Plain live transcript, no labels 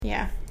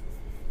Yeah.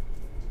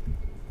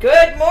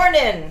 Good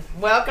morning.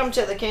 Welcome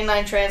to the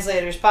Canine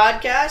Translators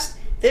podcast.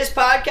 This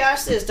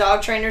podcast is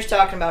dog trainers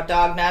talking about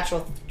dog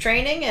natural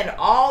training and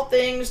all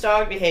things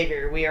dog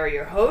behavior. We are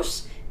your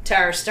hosts,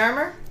 Tara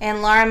Sturmer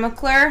and Laura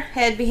McClure,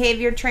 head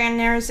behavior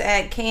trainers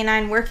at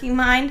Canine Working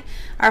Mind.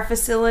 Our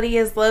facility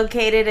is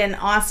located in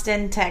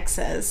Austin,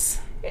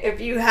 Texas.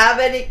 If you have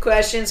any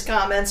questions,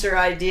 comments, or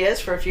ideas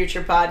for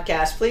future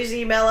podcasts, please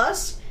email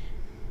us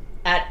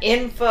at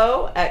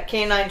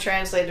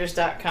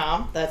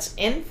info@caninetranslators.com. That's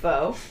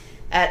info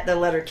at the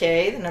letter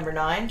K, the number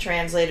 9,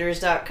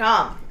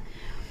 translators.com.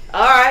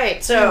 All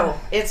right, so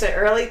it's an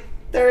early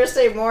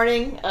Thursday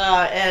morning,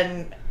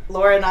 and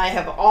Laura and I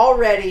have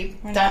already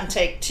done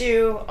take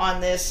 2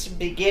 on this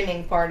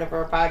beginning part of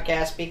our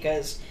podcast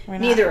because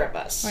neither of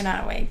us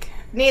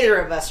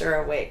are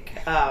awake.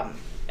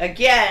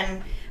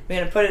 Again, we're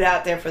going to put it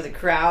out there for the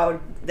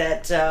crowd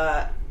that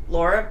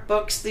Laura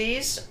books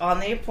these on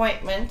the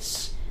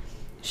appointments.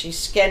 She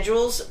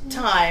schedules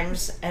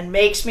times and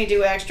makes me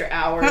do extra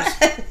hours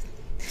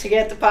to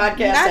get the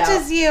podcast out. Not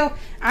just you.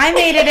 I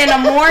made it in the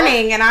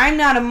morning, and I'm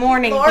not a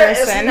morning Laura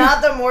person. Laura is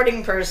not the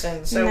morning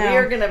person, so we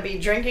are going to be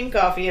drinking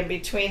coffee in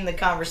between the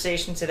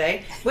conversation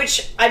today,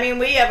 which, I mean,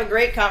 we have a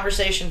great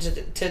conversation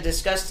to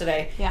discuss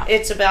today. Yeah.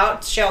 It's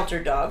about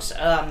shelter dogs.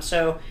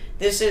 So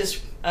this is,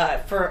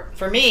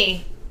 for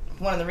me,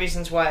 one of the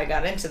reasons why I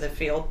got into the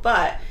field.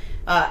 But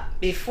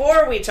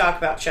before we talk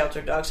about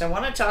shelter dogs, I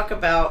want to talk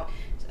about,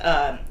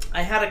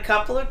 I had a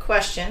couple of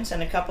questions,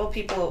 and a couple of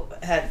people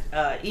had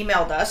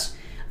emailed us.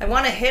 I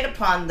want to hit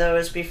upon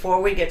those before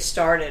we get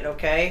started,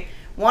 okay?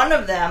 One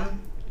of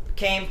them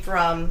came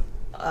from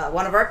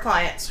one of our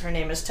clients. Her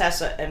name is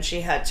Tessa, and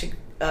she had to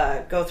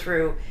go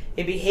through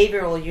a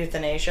behavioral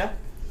euthanasia,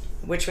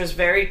 which was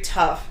very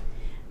tough.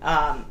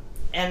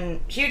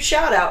 And huge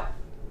shout out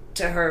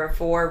to her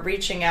for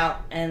reaching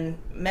out and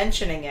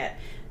mentioning it.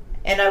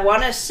 And I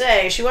want to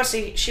say she wants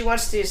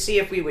to see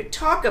if we would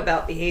talk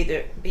about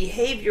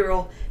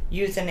behavioral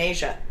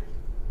euthanasia.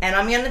 And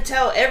I'm going to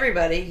tell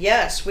everybody,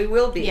 yes, we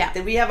will be. Yeah.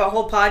 That we have a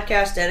whole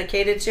podcast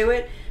dedicated to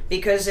it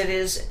because it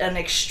is an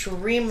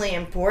extremely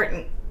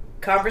important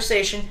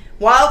conversation,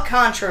 while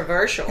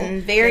controversial.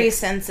 And very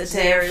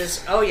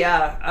sensitive.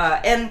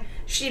 And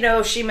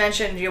she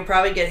mentioned you'll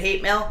probably get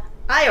hate mail.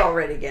 I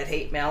already get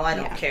hate mail. I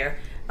don't care.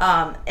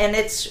 And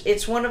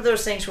it's one of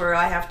those things where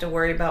I have to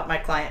worry about my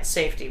client's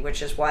safety,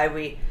 which is why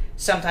we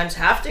sometimes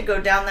have to go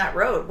down that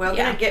road. We're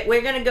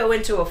gonna go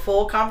into a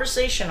full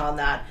conversation on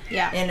that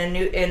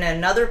in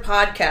another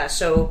podcast.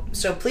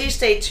 So please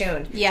stay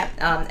tuned. Yeah.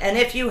 And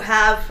if you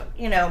have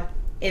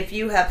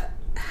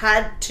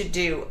had to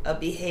do a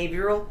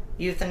behavioral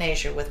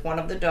euthanasia with one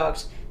of the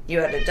dogs you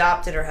had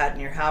adopted or had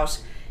in your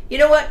house, you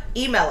know what?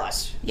 Email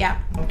us. Yeah.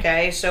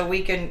 Okay, so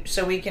we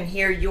can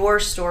hear your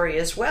story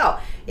as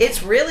well.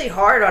 It's really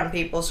hard on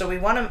people, so we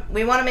want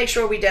to make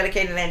sure we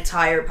dedicate an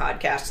entire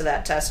podcast to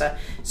that, Tessa.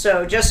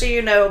 So just so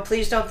you know,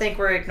 please don't think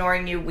we're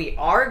ignoring you. We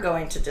are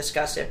going to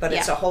discuss it, but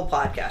it's a whole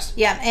podcast.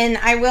 Yeah, and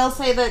I will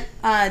say that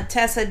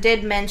Tessa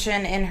did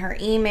mention in her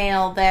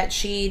email that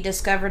she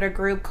discovered a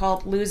group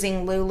called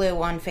Losing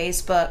Lulu on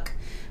Facebook,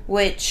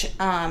 which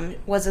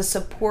was a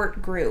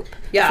support group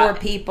for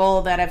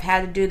people that have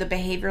had to do the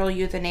behavioral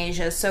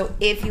euthanasia. So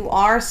if you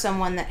are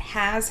someone that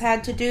has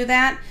had to do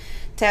that,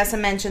 Tessa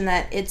mentioned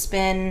that it's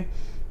been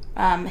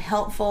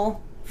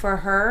helpful for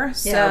her.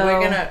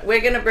 Yeah, we're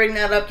gonna bring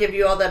that up, give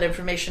you all that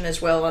information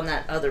as well on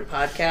that other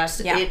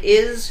podcast. Yeah. It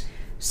is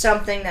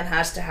something that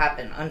has to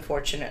happen,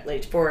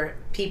 unfortunately, for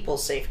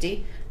people's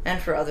safety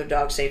and for other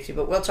dog safety.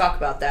 But we'll talk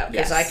about that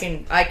because I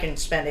can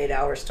spend 8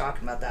 hours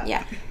talking about that.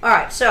 Yeah. All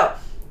right, so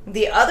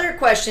the other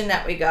question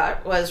that we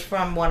got was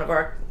from one of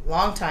our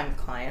longtime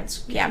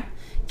clients.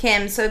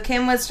 Kim. So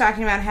Kim was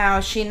talking about how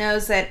she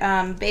knows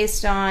that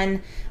based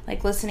on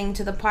listening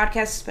to the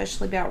podcast,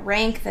 especially about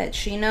Rank, that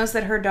she knows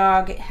that her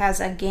dog has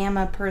a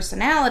gamma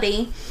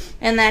personality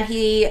and that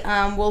he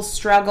will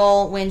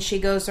struggle when she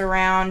goes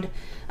around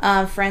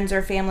friends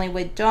or family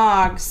with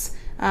dogs.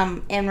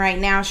 And right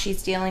now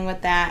she's dealing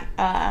with that.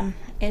 And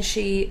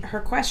her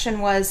question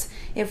was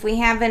if we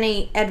have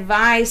any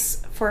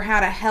advice for how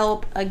to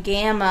help a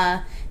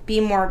gamma be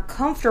more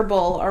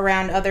comfortable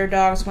around other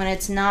dogs when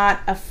it's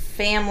not a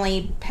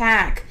family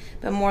pack,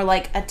 but more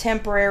like a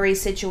temporary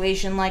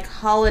situation like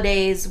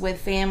holidays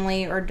with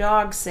family or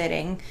dog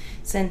sitting,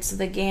 since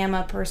the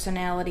gamma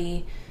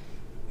personality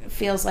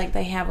feels like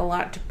they have a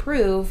lot to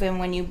prove, and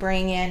when you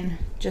bring in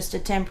just a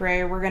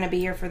temporary, we're going to be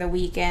here for the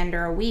weekend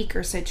or a week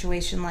or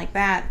situation like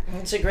that.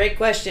 It's a great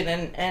question,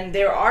 and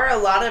there are a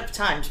lot of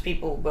times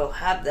people will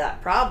have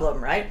that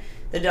problem, right?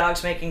 The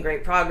dog's making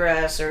great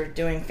progress or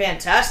doing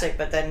fantastic,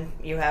 but then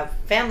you have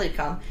family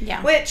come,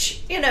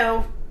 which,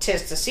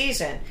 'tis the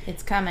season.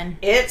 It's coming.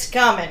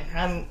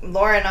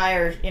 Laura and I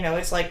are,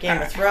 it's like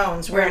Game of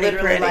Thrones. We're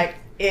literally pretty.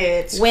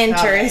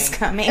 winter is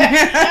coming.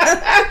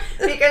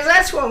 Because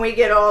that's when we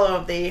get all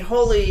of the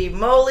holy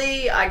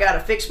moly, I gotta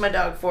fix my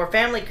dog before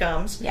family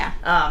comes. Yeah.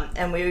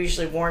 And we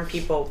usually warn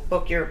people,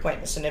 book your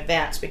appointments in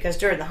advance, because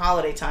during the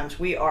holiday times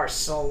we are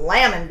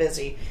slamming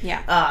busy.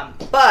 Yeah.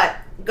 But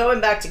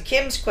going back to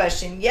Kim's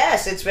question,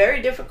 yes, it's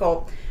very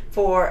difficult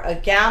for a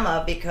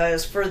Gamma,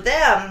 because for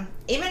them,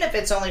 even if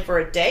it's only for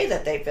a day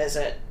that they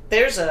visit,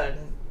 there's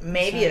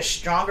maybe a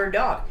stronger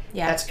dog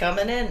that's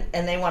coming in,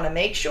 and they want to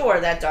make sure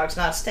that dog's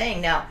not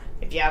staying. Now,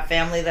 if you have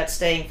family that's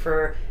staying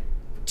for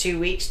 2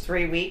 weeks,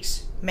 3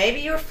 weeks,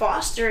 maybe you're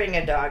fostering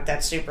a dog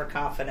that's super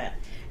confident.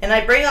 And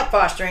I bring up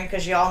fostering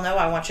because you all know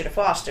I want you to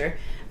foster.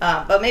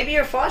 But maybe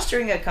you're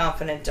fostering a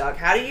confident dog.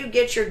 How do you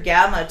get your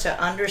Gamma to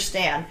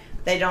understand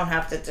they don't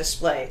have to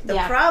display? The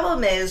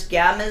problem is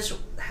Gammas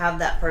have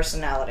that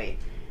personality.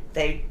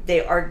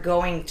 They are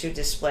going to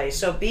display.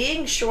 So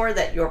being sure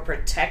that you're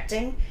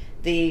protecting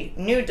the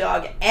new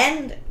dog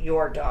and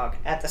your dog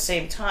at the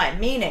same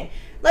time. Meaning,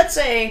 let's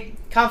say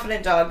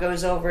confident dog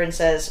goes over and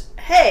says,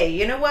 hey,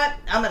 you know what?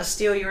 I'm going to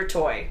steal your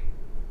toy.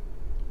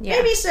 Yeah.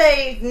 Maybe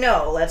say,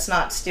 no, let's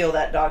not steal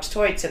that dog's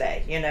toy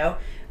today, you know?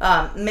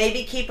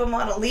 Maybe keep them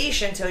on a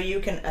leash until you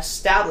can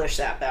establish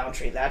that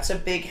boundary. That's a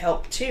big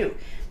help too.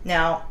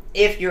 Now,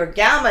 if your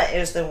Gamma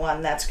is the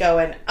one that's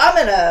going, I'm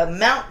going to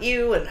mount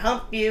you and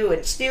hump you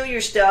and steal your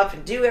stuff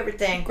and do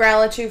everything.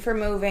 Growl at you for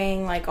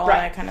moving, like all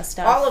that kind of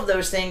stuff. All of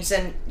those things,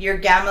 and your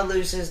Gamma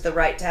loses the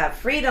right to have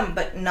freedom,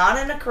 but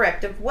not in a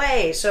corrective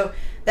way. So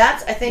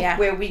that's, I think,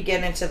 where we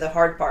get into the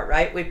hard part,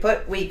 right?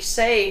 We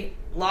say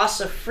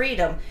loss of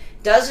freedom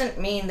doesn't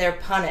mean they're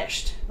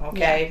punished,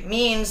 okay? It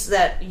means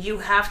that you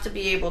have to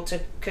be able to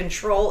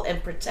control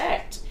and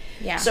protect.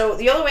 Yeah. So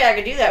the only way I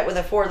could do that with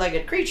a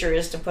four-legged creature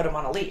is to put them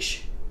on a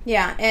leash.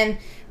 Yeah, and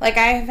like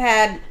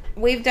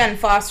we've done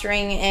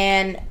fostering,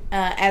 and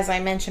as I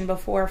mentioned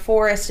before,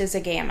 Forrest is a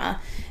Gamma,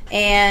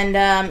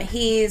 and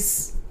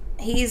he's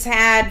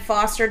had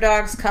foster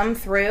dogs come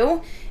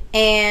through,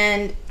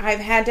 and I've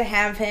had to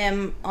have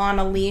him on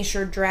a leash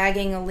or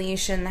dragging a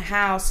leash in the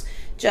house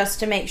just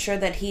to make sure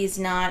that he's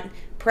not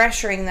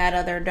pressuring that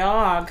other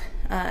dog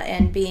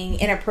and being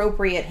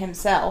inappropriate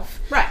himself,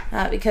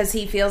 right? Because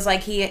he feels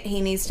like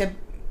he needs to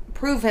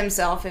prove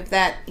himself if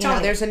that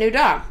there's a new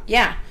dog.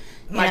 Yeah.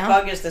 My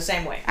pug is the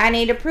same way. I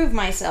need to prove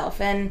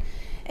myself. And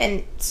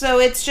so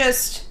it's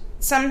just,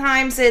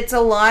 sometimes it's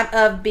a lot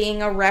of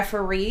being a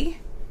referee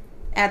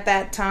at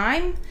that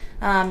time.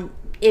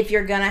 If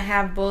you're going to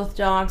have both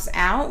dogs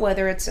out,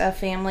 whether it's a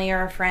family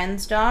or a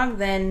friend's dog,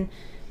 then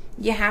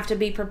you have to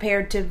be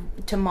prepared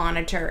to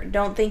monitor.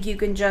 Don't think you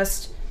can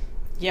just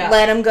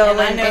let them go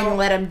and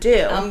let them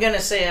do. I'm going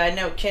to say, I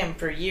know Kim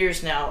for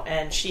years now,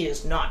 and she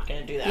is not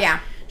going to do that. Yeah.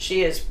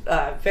 She is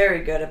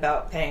very good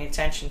about paying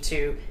attention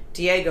to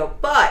Diego,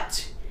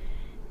 but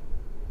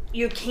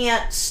you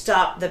can't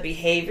stop the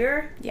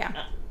behavior.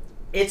 Yeah.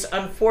 It's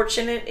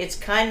unfortunate. It's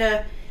kind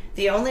of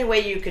the only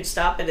way you could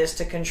stop it is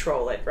to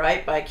control it,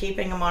 right? By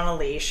keeping him on a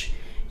leash.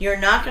 You're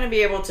not going to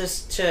be able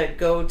to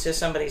go to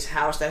somebody's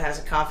house that has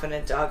a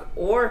confident dog,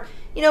 or,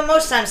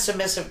 most times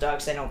submissive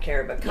dogs, they don't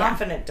care, but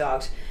confident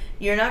dogs,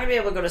 you're not going to be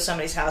able to go to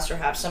somebody's house or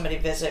have somebody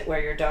visit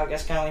where your dog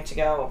is going to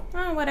go,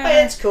 oh, whatever.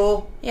 But it's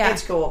cool. Yeah.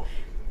 It's cool.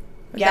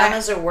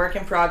 Gammas are work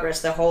in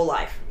progress the whole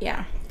life.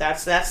 Yeah.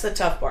 That's the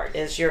tough part,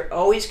 is you're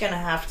always going to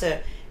have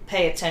to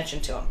pay attention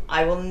to them.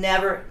 I will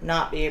never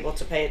not be able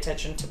to pay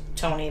attention to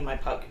Tony, my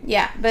pug.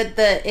 Yeah, but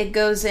it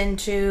goes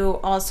into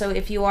also,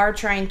 if you are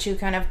trying to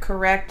kind of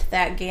correct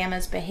that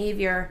Gamma's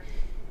behavior,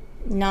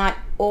 not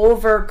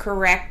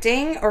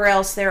over-correcting, or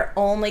else they're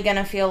only going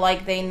to feel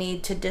like they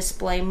need to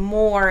display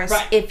more.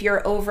 Right. If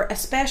you're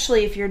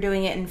especially if you're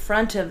doing it in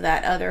front of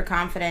that other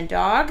confident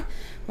dog,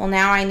 well,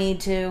 now I need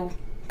to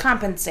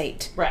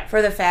compensate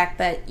for the fact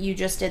that you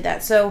just did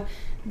that. So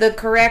the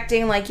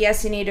correcting, like,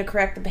 yes, you need to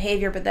correct the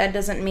behavior, but that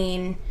doesn't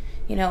mean,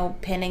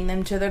 pinning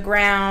them to the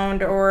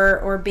ground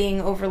or being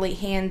overly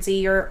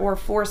handsy or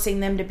forcing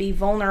them to be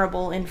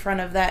vulnerable in front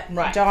of that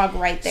dog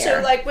right there.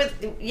 So like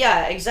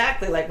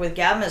exactly. Like with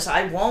Gammas,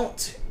 I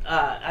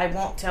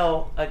won't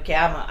tell a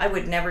Gamma, I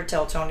would never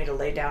tell Tony to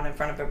lay down in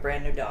front of a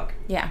brand new dog.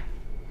 Yeah.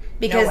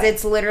 Because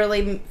it's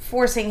literally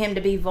forcing him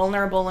to be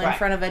vulnerable in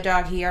front of a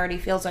dog he already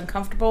feels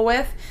uncomfortable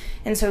with,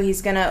 and so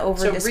he's going to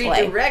over-display.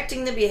 So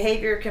redirecting the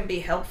behavior can be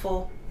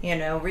helpful,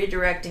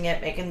 redirecting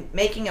it,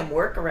 making him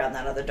work around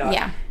that other dog,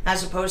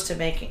 as opposed to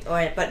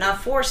but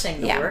not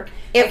forcing the work.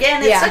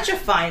 It's such a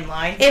fine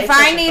line. If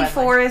I need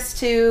Forrest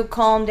to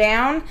calm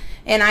down,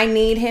 and I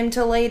need him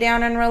to lay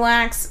down and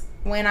relax,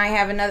 when I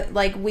have another,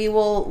 we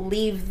will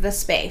leave the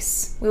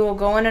space. We will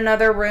go in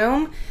another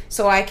room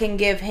so I can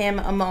give him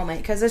a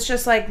moment. Because it's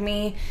just like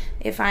me,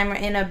 if I'm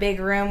in a big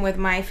room with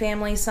my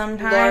family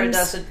sometimes. Laura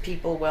doesn't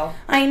people well.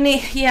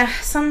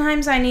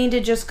 Sometimes I need to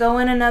just go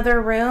in another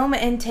room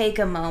and take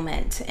a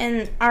moment.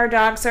 And our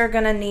dogs are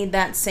going to need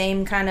that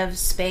same kind of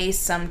space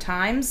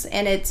sometimes.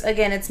 And it's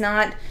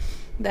not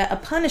a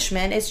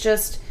punishment, it's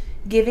just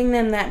giving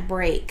them that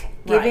break.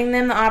 Giving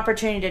them the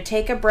opportunity to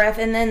take a breath,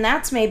 and then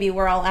that's maybe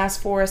where I'll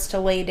ask Forrest to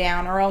lay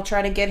down, or I'll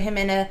try to get him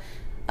in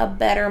a a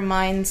better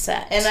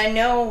mindset. And I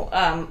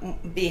know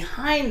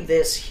behind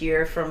this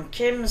here, from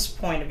Kim's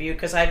point of view,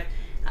 because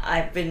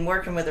I've been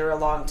working with her a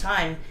long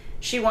time,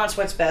 she wants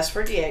what's best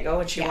for Diego,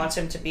 and she wants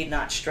him to be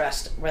not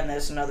stressed when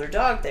there's another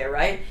dog there,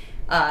 right?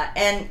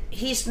 And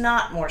he's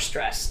not more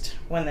stressed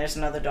when there's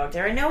another dog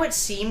there. I know it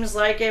seems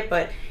like it,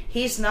 but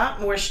he's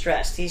not more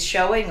stressed. He's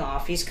showing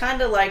off. He's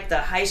kind of like the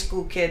high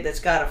school kid that's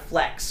got a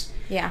flex,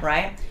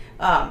 right?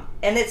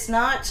 And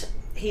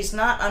he's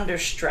not under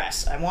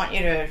stress. I want you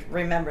to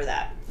remember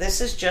that.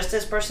 This is just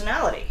his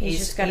personality. He's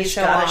just got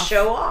to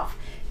show off.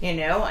 You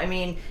know, I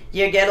mean,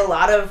 you get a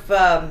lot of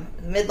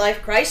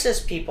midlife crisis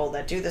people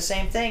that do the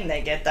same thing.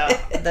 They get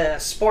the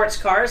sports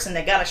cars and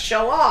they got to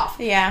show off.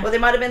 Yeah. Well, they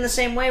might have been the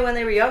same way when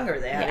they were younger.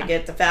 They had to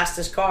get the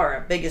fastest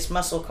car, biggest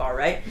muscle car,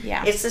 right?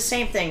 Yeah. It's the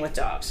same thing with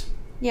dogs.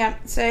 Yeah.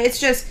 So it's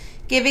just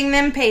giving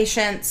them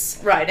patience.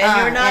 Right.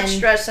 And you're not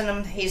stressing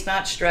him. He's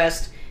not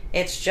stressed.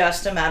 It's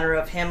just a matter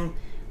of him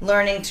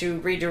learning to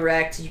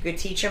redirect. You could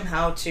teach him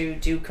how to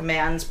do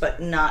commands, but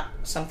not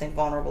something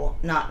vulnerable,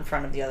 not in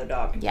front of the other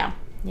dog. Yeah.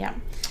 Yeah.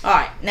 All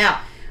right. Now,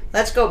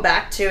 let's go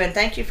back to, and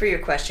thank you for your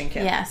question,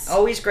 Kim. Yes.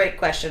 Always great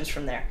questions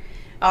from there.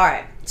 All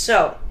right.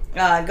 So,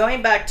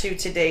 going back to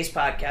today's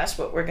podcast,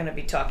 what we're going to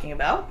be talking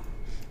about.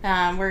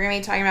 We're going to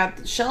be talking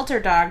about shelter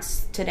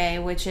dogs today,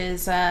 which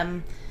is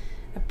a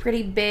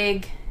pretty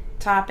big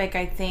topic,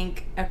 I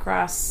think,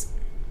 across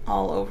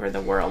all over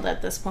the world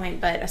at this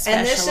point, but especially.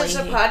 And this is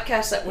a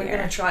podcast that we're going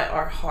to try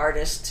our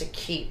hardest to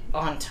keep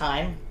on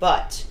time,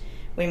 but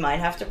we might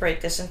have to break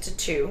this into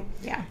two.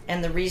 Yeah.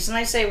 And the reason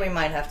I say we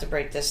might have to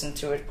break this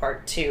into a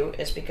part two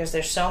is because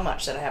there's so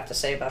much that I have to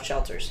say about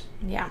shelters.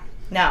 Yeah.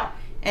 Now,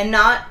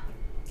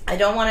 I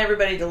don't want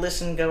everybody to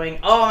listen going,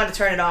 oh, I'm going to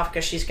turn it off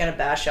because she's going to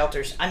bash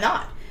shelters. I'm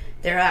not.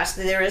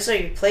 There is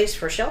a place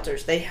for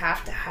shelters. They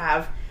have to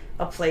have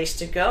a place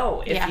to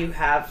go if you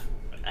have,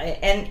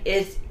 and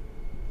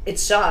it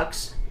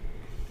sucks.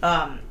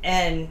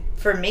 And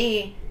for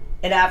me,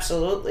 it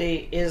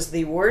absolutely is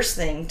the worst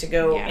thing to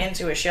go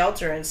into a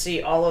shelter and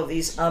see all of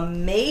these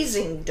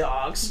amazing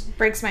dogs.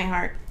 Breaks my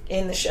heart.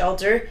 In the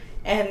shelter,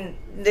 and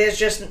there's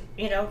just,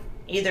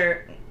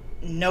 either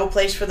no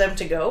place for them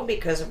to go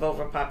because of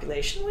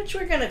overpopulation, which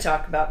we're going to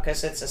talk about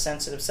because it's a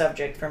sensitive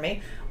subject for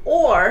me,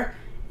 or,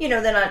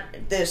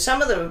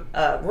 some of the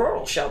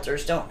rural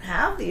shelters don't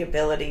have the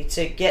ability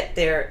to get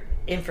their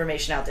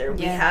information out there.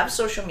 We have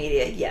social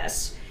media,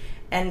 yes,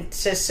 and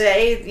to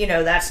say,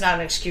 that's not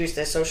an excuse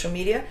to social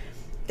media,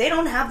 they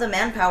don't have the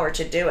manpower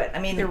to do it. I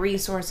mean, the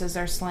resources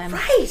are slim.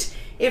 Right.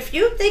 If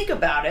you think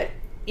about it,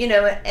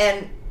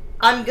 and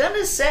I'm going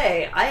to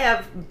say I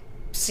have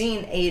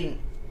seen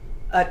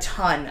a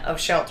ton of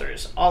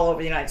shelters all over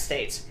the United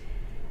States.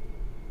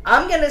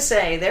 I'm going to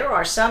say there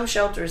are some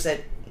shelters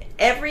that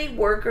every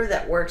worker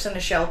that works in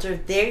a shelter,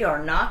 they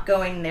are not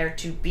going there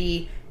to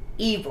be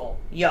evil,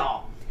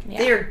 y'all. Yeah.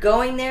 They are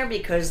going there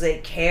because they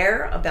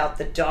care about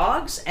the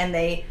dogs, and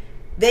they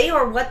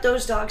are what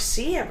those dogs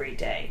see every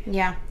day.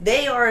 Yeah.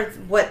 They are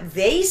what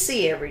they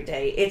see every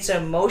day. It's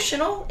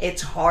emotional.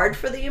 It's hard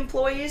for the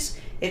employees.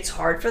 It's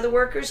hard for the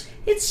workers.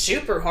 It's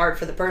super hard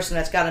for the person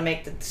that's got to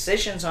make the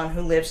decisions on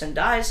who lives and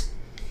dies.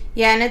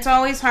 Yeah, and it's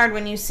always hard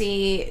when you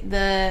see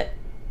the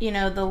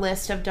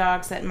list of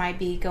dogs that might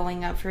be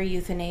going up for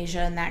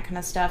euthanasia and that kind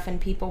of stuff,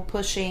 and people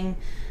pushing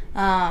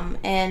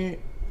and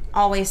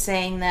always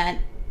saying that,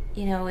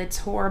 it's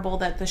horrible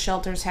that the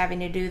shelter's having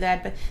to do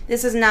that, but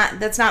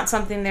that's not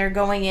something they're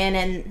going in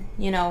and,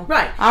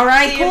 right. All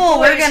right, cool,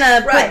 we're going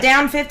to put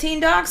down 15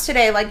 dogs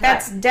today. Like,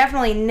 that's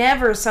definitely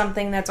never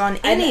something that's on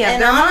any of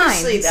their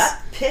honestly, minds.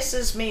 That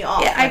pisses me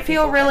off. Yeah, I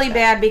feel really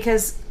bad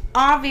because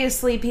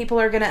obviously people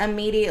are going to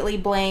immediately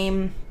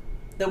blame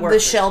the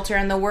shelter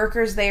and the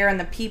workers there and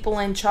the people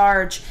in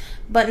charge,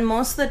 but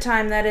most of the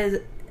time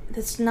they're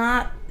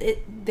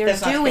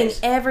doing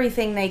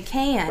everything they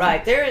can.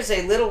 Right. There is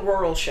a little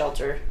rural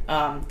shelter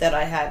that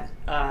I had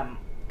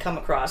come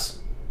across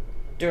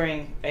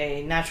during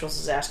a natural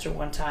disaster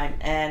one time,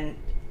 and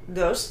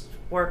those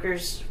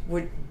workers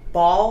would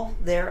bawl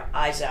their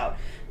eyes out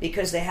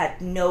because they had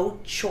no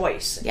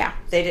choice. Yeah.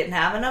 They didn't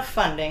have enough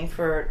funding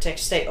to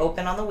stay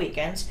open on the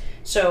weekends.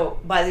 So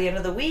by the end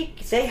of the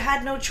week, they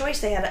had no choice.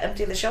 They had to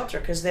empty the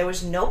shelter because there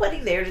was nobody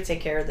there to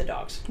take care of the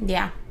dogs.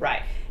 Yeah.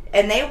 Right.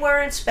 And they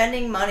weren't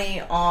spending money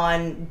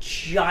on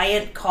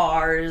giant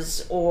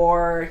cars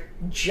or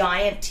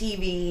giant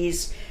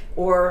TVs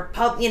or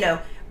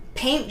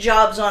paint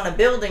jobs on a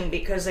building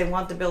because they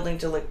want the building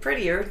to look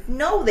prettier.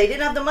 No, they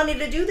didn't have the money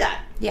to do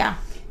that. Yeah.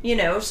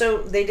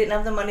 So they didn't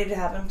have the money to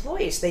have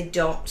employees.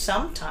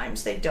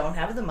 Sometimes they don't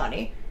have the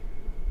money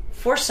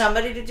for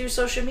somebody to do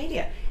social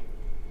media.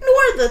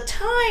 Nor the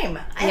time.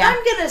 And yeah.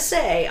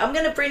 I'm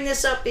going to bring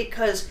this up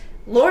because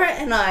Laura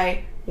and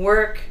I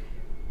work,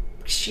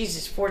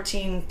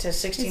 14 to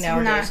 16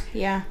 hour days.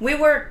 Yeah. We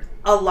work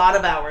a lot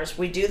of hours.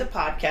 We do the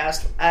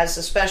podcast as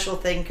a special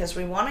thing because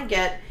we want to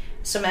get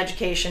some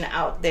education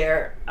out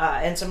there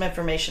and some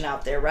information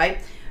out there,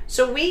 right?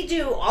 So we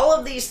do all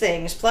of these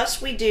things,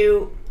 plus we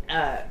do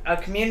a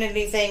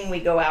community thing. We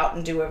go out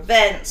and do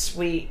events.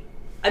 We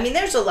I mean,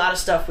 there's a lot of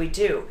stuff we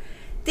do.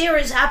 There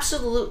is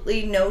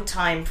absolutely no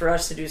time for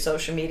us to do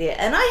social media,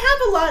 and I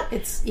have a lot.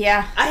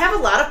 I have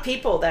a lot of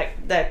people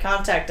that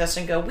contact us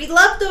and go, "We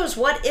love those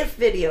what if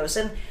videos,"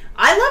 and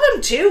I love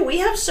them too. We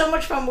have so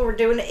much fun when we're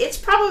doing it. It's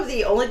probably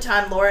the only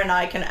time Laura and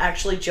I can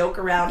actually joke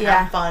around,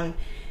 have fun,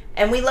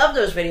 and we love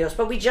those videos.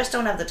 But we just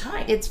don't have the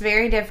time. It's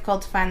very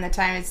difficult to find the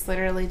time. It's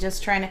literally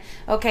just trying to.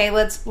 Okay,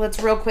 let's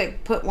real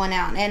quick put one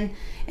out, and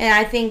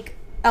I think.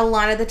 A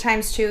lot of the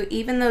times, too,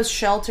 even those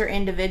shelter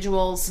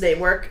individuals... They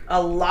work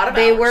a lot of hours.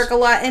 They work a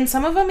lot, and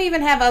some of them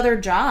even have other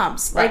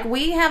jobs. Right. Like,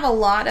 we have a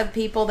lot of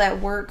people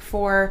that work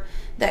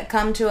that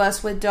come to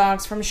us with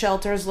dogs from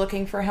shelters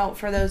looking for help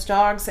for those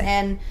dogs,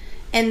 and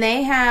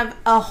they have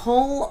a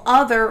whole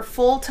other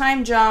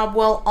full-time job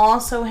while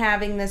also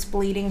having this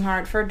bleeding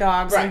heart for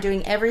dogs and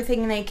doing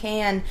everything they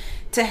can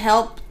to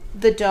help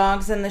the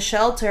dogs in the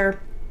shelter.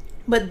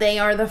 But they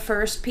are the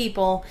first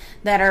people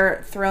that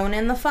are thrown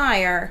in the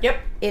fire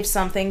if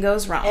something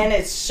goes wrong. And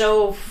it's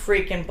so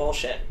freaking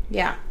bullshit.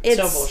 Yeah. It's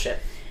so bullshit.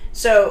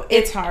 So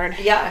it's hard.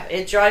 Yeah,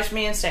 it drives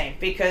me insane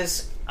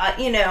because,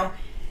 and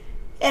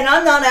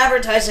I'm not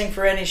advertising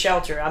for any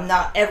shelter. I'm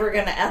not ever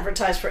going to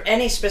advertise for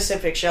any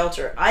specific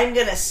shelter. I'm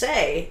going to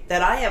say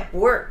that I have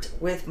worked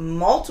with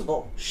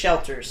multiple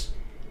shelters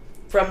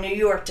from New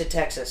York to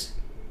Texas.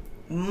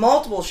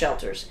 Multiple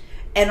shelters.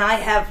 And I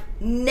have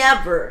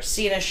never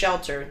seen a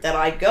shelter that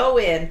I go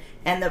in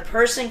and the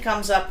person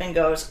comes up and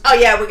goes, "Oh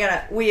yeah, we're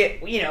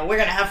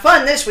gonna have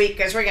fun this week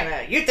because we're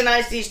gonna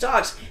euthanize these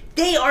dogs."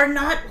 They are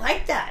not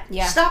like that.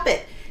 Yeah. Stop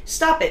it.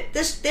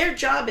 Their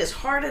job is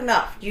hard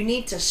enough. You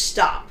need to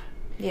stop.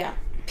 Yeah.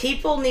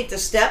 People need to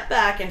step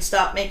back and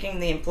stop making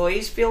the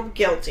employees feel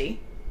guilty.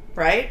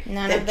 Right?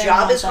 None of the them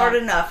job want is hard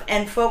enough,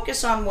 and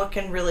focus on what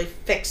can really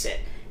fix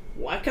it.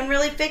 What can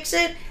really fix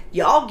it?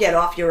 Y'all get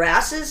off your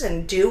asses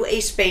and do a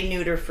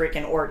spay-neuter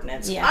freaking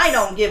ordinance. Yes. I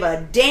don't give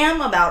a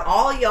damn about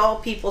all y'all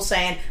people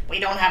saying, we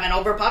don't have an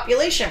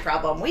overpopulation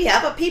problem. We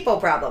have a people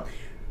problem.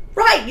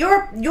 Right,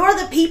 you're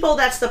the people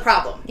that's the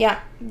problem. Yeah.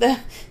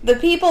 The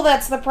people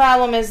that's the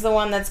problem is the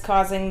one that's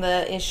causing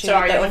the issue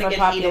with the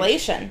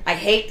overpopulation. I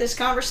hate this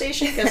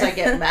conversation because I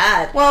get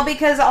mad. Well,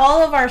 because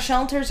all of our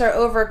shelters are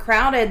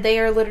overcrowded. They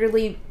are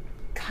literally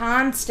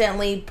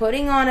constantly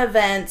putting on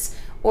events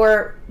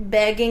or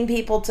begging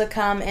people to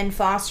come and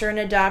foster and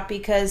adopt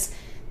because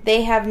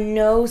they have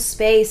no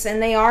space, and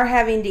they are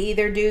having to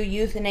either do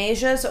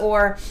euthanasias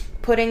or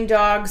putting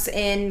dogs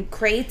in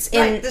crates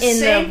in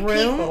the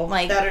room. People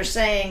that are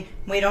saying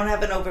we don't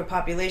have an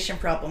overpopulation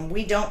problem,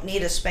 we don't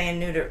need a spay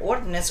and neuter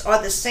ordinance,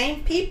 are the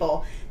same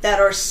people that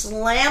are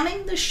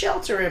slamming the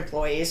shelter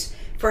employees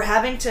for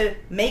having to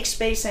make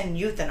space and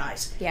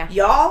euthanize. Yeah.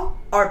 Y'all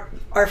are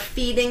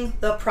feeding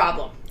the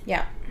problem.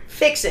 Yeah.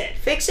 Fix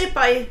it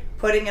by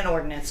putting an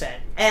ordinance in.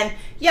 And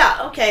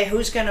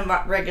who's going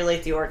to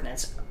regulate the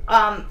ordinance?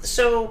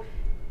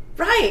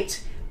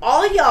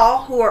 All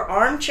y'all who are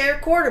armchair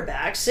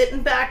quarterbacks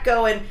sitting back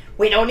going,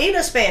 we don't need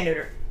a spay and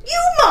neuter.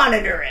 You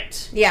monitor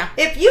it. Yeah.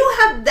 If you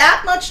have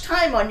that much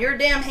time on your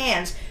damn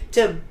hands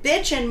to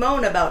bitch and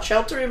moan about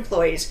shelter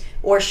employees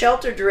or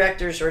shelter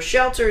directors or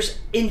shelters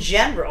in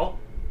general,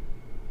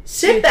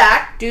 sit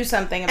back, do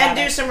something about it, and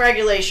do some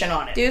regulation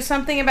on it. Do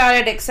something about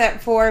it,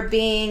 except for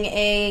being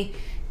a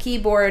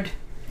keyboard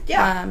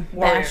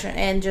basher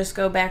and just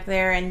go back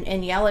there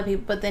and yell at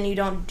people, but then you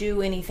don't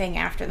do anything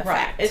after the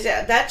fact.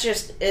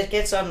 It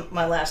gets on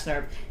my last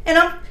nerve. And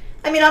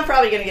I'm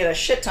probably going to get a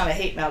shit ton of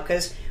hate mail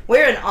because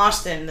we're in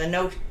Austin, the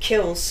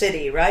no-kill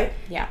city, right?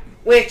 Yeah.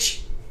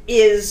 Which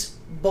is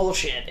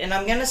bullshit, and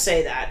I'm going to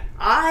say that.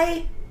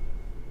 I'm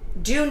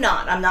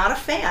not a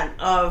fan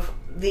of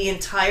the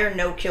entire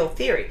no-kill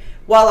theory.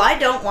 While I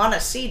don't want to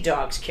see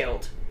dogs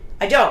killed,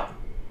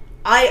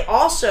 I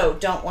also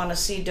don't want to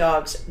see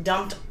dogs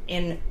dumped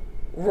in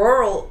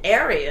rural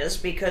areas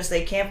because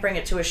they can't bring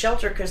it to a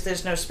shelter because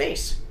there's no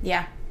space.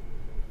 Yeah.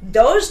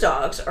 Those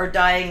dogs are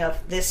dying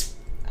of this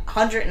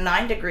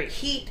 109-degree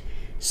heat,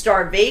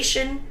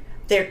 starvation.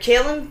 They're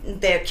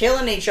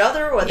killing each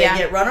other, or they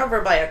get run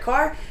over by a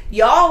car.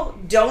 Y'all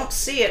don't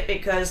see it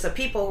because the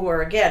people who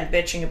are, again,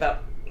 bitching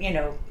about,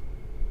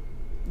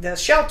 the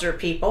shelter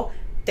people,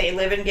 they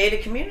live in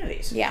gated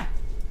communities. Yeah.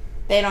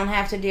 They don't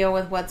have to deal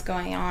with what's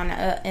going on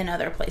in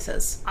other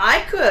places.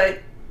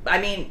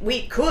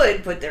 We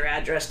could put their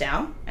address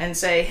down and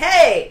say,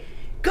 hey,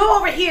 go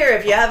over here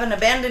if you have an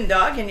abandoned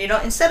dog, and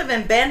instead of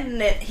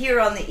abandoning it here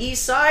on the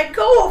east side,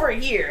 go over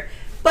here.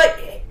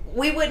 But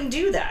we wouldn't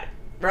do that,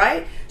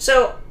 right?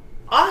 So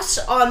us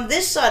on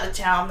this side of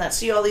town that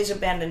see all these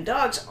abandoned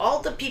dogs,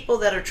 all the people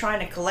that are trying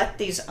to collect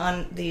these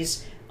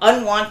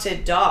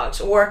unwanted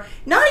dogs, or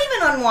not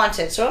even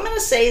unwanted. So I'm going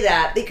to say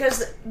that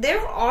because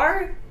there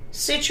are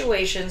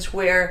situations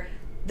where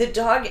the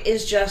dog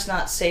is just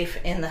not safe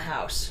in the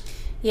house.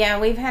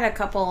 Yeah, we've had a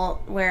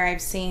couple where I've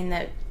seen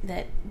that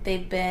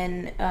they've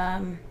been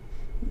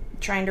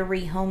trying to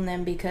rehome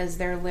them because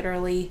they're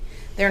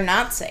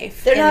not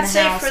safe. They're not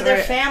safe for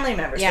their family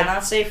members. Yeah. They're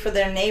not safe for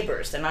their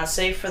neighbors. They're not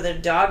safe for their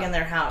dog in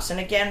their house. And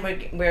again,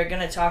 we're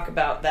going to talk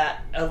about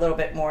that a little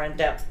bit more in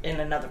depth in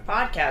another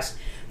podcast.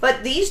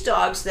 But these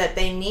dogs that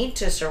they need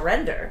to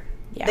surrender,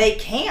 they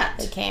can't.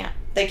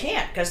 They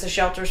can't because the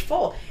shelter's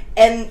full.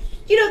 And,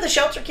 the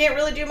shelter can't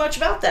really do much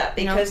about that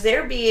because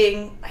they're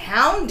being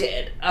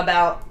hounded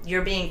about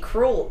you're being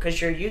cruel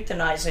because you're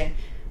euthanizing.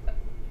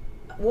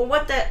 Well,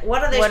 what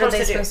are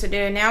they supposed to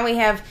do? Now we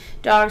have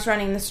dogs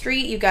running the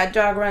street. You got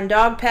dog-run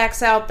dog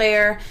packs out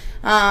there,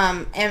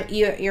 and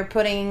you're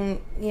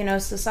putting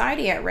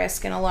society at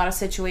risk in a lot of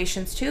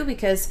situations too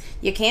because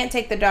you can't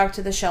take the dog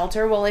to the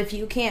shelter. Well, if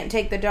you can't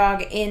take the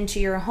dog into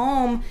your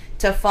home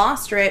to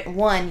foster it,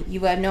 one,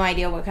 you have no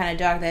idea what kind of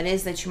dog that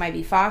is that you might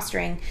be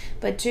fostering.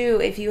 But two,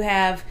 if you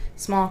have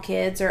small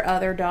kids or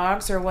other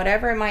dogs or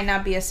whatever, it might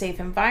not be a safe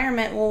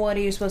environment. Well, what are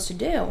you supposed to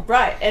do?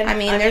 Right.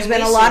 And there's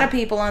been a lot of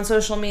people on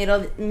social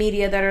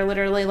media that are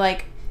literally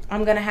like,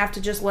 I'm going to have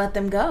to just let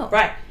them go.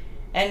 Right.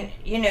 And,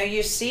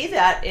 you see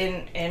that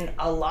in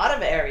a lot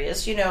of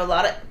areas. A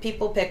lot of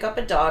people pick up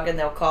a dog and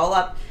they'll call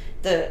up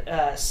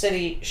the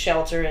city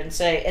shelter and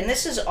say, and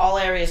this is all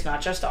areas,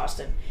 not just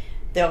Austin.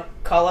 They'll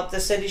call up the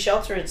city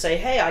shelter and say,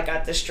 hey, I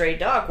got this stray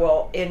dog.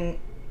 Well, in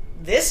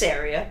this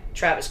area,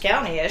 Travis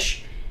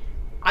County-ish,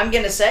 I'm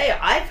going to say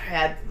I've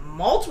had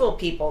multiple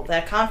people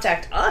that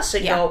contact us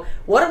and go,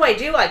 what do I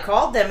do? I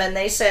called them and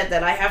they said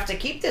that I have to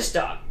keep this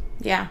dog.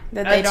 Yeah,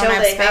 that they don't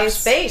have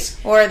space.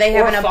 Or they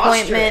have an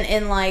appointment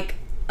in like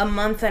a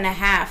month and a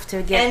half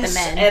to get them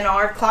in. And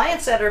our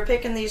clients that are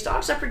picking these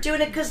dogs up are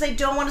doing it because they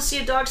don't want to see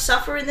a dog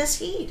suffer in this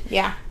heat.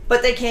 Yeah.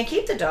 But they can't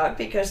keep the dog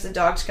because the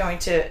dog's going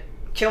to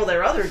kill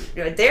their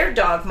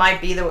dog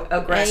might be the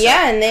aggressor.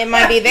 And it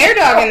might be their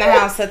dog in the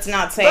house that's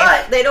not safe.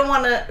 But they don't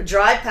want to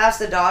drive past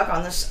the dog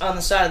on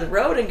the side of the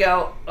road and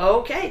go,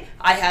 okay.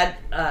 I had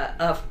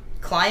a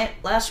client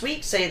last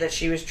week say that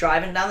she was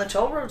driving down the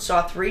toll road,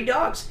 saw 3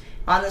 dogs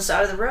on the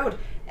side of the road,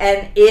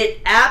 and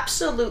it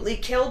absolutely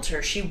killed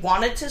her. She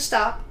wanted to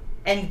stop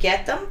and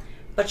get them,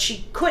 but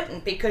she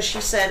couldn't because she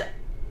said,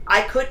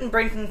 I couldn't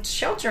bring them to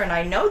shelter, and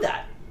I know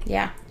that.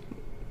 Yeah.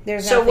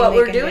 So what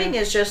we're doing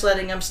is just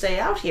letting them stay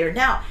out here.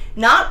 Now,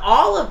 not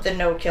all of the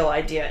no-kill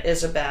idea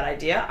is a bad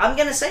idea. I'm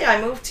going to say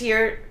I moved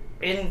here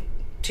in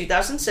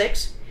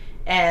 2006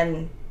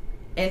 and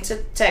into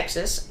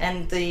Texas,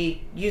 and the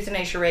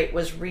euthanasia rate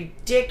was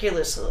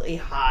ridiculously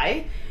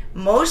high,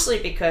 mostly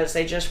because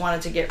they just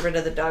wanted to get rid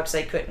of the dogs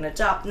they couldn't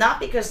adopt, not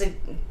because they...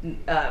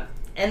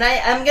 and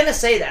I'm going to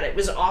say that. It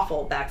was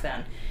awful back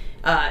then.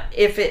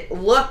 If it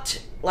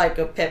looked like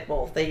a pit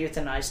bull, they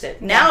euthanized it.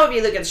 Now, if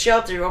you look at the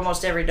shelter,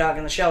 almost every dog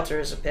in the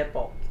shelter is a pit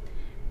bull.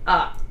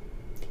 I'm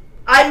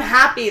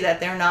happy that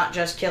they're not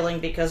just killing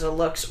because of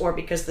looks or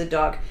because the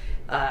dog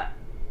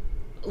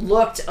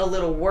looked a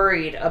little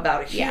worried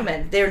about a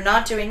human. They're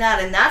not doing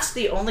that, and that's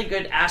the only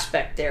good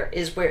aspect there,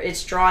 is where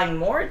it's drawing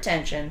more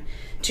attention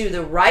to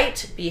the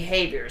right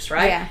behaviors,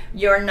 right?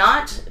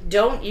 Yeah.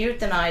 Don't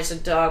euthanize a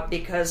dog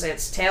because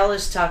its tail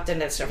is tucked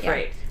and it's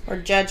afraid. Yeah. Or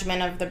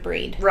judgment of the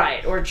breed.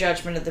 Right, or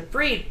judgment of the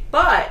breed.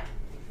 But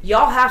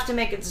y'all have to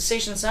make a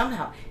decision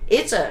somehow.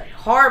 It's a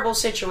horrible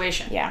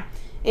situation. Yeah.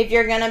 If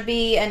you're going to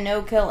be a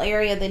no-kill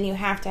area, then you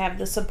have to have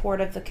the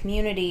support of the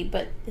community.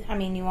 But,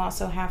 you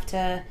also have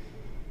to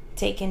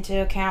take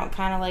into account,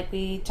 kind of like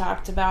we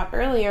talked about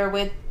earlier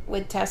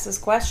with Tessa's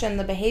question,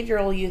 the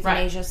behavioral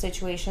euthanasia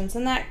situations.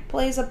 And that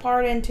plays a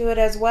part into it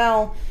as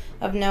well,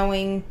 of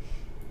knowing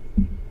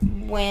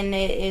when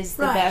it is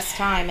the best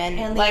time.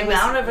 And the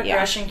amount of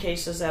aggression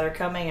cases that are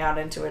coming out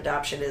into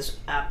adoption is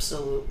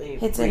absolutely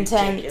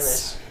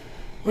ridiculous.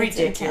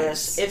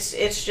 Ridiculous.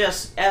 It's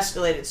just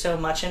escalated so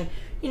much. And,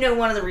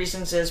 one of the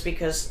reasons is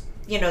because,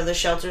 the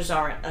shelters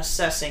aren't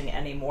assessing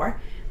anymore.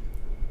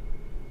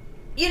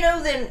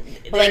 Then...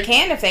 Well, they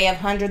can if they have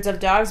hundreds of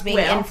dogs being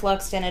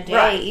influxed in a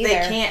day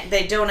either.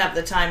 They don't have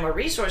the time or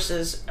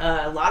resources.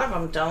 A lot of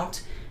them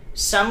don't.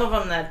 Some of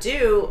them that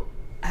do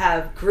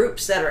have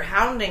groups that are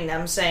hounding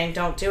them saying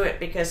don't do it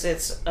because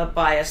it's a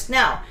bias.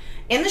 Now,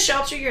 in the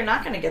shelter, you're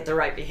not going to get the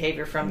right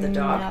behavior from the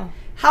dog. No.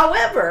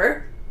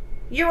 However,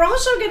 you're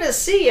also going to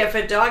see if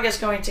a dog is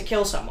going to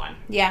kill someone.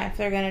 Yeah, if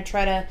they're going to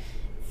try to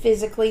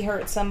physically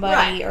hurt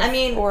somebody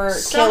or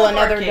some kill of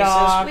another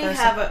our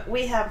dog.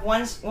 We have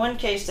one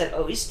case that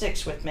always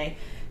sticks with me.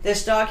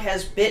 This dog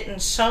has bitten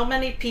so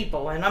many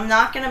people, and I'm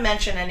not going to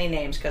mention any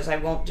names because I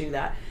won't do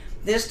that.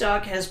 This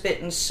dog has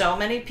bitten so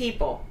many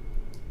people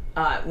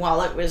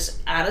while it was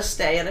at a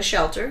stay at a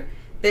shelter,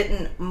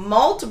 bitten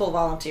multiple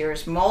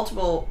volunteers,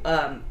 multiple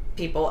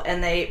people,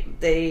 and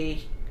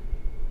they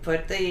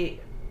put the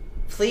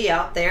flea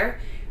out there.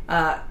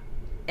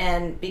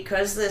 And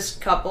because this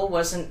couple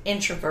was an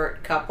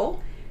introvert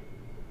couple,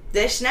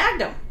 they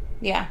snagged him.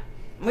 Yeah.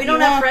 We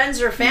don't have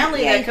friends or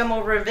family that come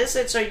over and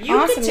visit, so you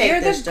can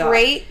take this dog.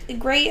 You're the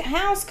great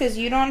house because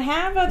you don't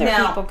have other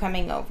people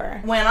coming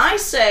over. When I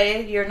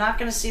say you're not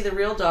going to see the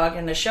real dog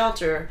in the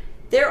shelter,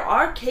 there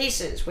are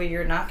cases where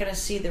you're not going to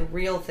see the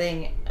real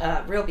thing,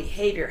 real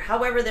behavior.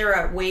 However, there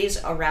are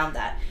ways around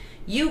that.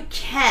 You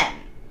can,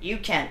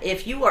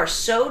 if you are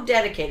so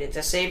dedicated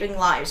to saving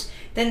lives,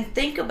 then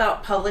think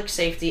about public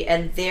safety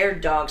and their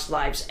dogs'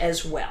 lives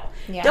as well.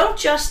 Yeah. Don't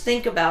just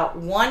think about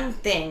one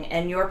thing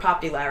and your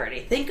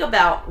popularity. Think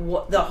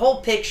about the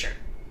whole picture,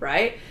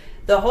 right?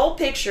 The whole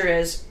picture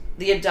is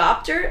the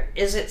adopter,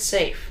 is it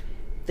safe?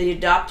 The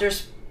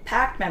adopter's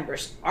pack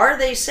members, are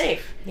they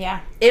safe?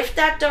 Yeah. If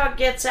that dog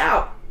gets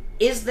out,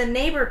 is the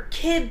neighbor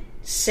kid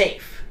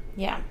safe?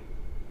 Yeah.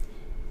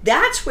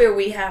 That's where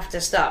we have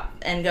to stop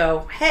and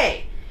go,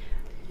 hey,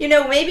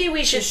 maybe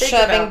we should think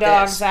about this. Shoving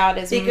dogs out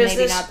is maybe not the best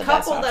option. Because this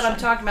couple that I'm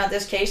talking about,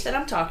 this case that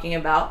I'm talking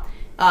about,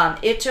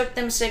 it took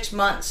them 6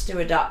 months to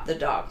adopt the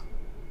dog.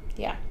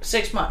 Yeah.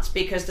 6 months,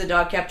 because the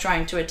dog kept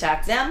trying to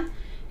attack them,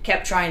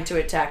 kept trying to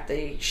attack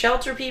the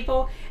shelter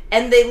people,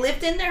 and they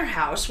lived in their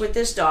house with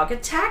this dog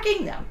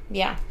attacking them.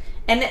 Yeah.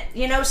 And,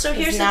 so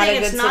here's the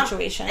thing. It's not a good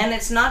situation. And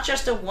it's not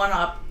just a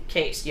one-up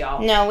case,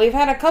 y'all. No, we've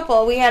had a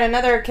couple. We had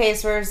another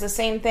case where it was the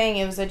same thing.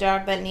 It was a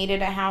dog that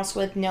needed a house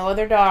with no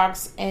other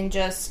dogs and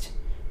just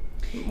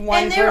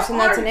one person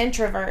that's an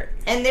introvert.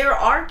 And there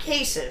are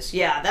cases.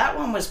 Yeah, that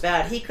one was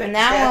bad. He couldn't.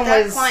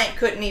 That client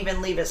couldn't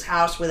even leave his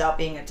house without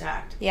being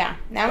attacked. Yeah,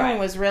 that one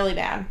was really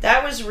bad.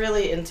 That was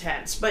really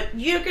intense. But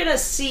you're going to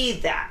see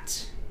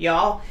that,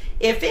 y'all.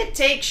 If it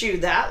takes you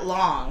that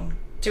long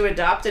to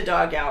adopt a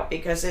dog out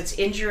because it's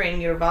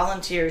injuring your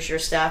volunteers, your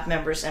staff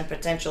members, and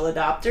potential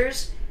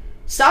adopters,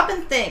 stop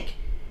and think,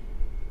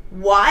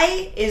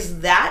 why is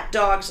that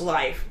dog's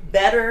life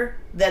better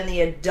than the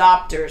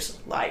adopter's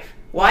life?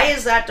 Why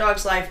is that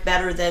dog's life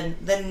better than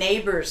the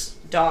neighbor's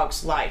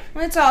dog's life?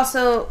 It's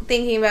also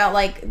thinking about,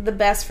 the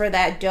best for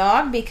that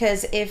dog,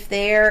 because if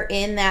they're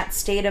in that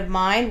state of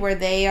mind where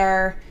they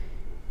are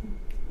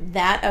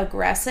that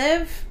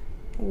aggressive,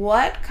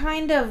 what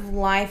kind of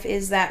life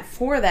is that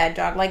for that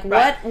dog?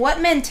 What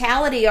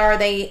mentality are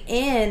they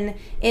in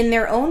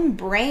their own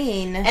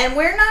brain? And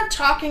we're not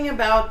talking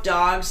about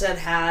dogs that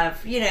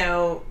have,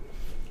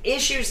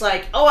 issues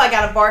like, oh, I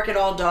gotta bark at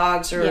all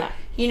dogs, or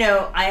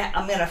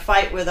I'm gonna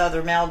fight with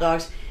other male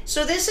dogs.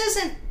 So this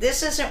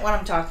isn't what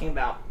I'm talking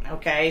about.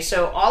 Okay,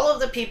 so all of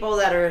the people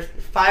that are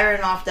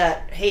firing off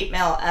that hate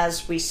mail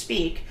as we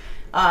speak,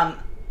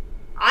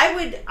 I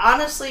would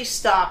honestly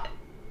stop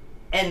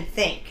and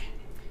think.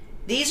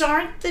 These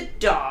aren't the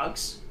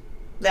dogs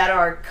that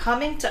are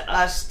coming to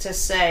us to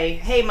say,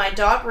 hey, my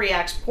dog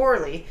reacts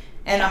poorly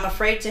and I'm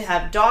afraid to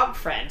have dog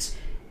friends.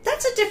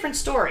 That's a different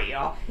story,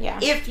 y'all. Yeah.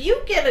 If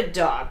you get a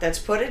dog that's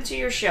put into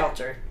your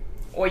shelter,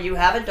 or you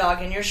have a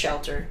dog in your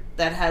shelter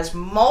that has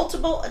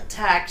multiple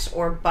attacks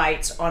or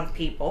bites on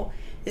people,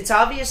 it's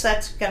obvious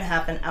that's going to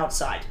happen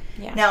outside.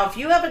 Yeah. Now, if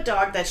you have a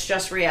dog that's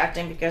just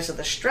reacting because of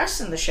the stress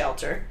in the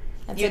shelter,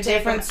 that's you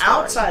take them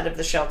outside of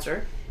the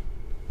shelter,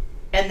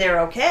 and they're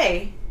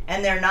okay,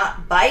 and they're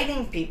not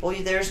biting people,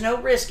 there's no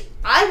risk.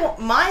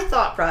 My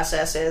thought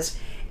process is,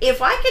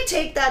 if I could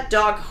take that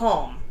dog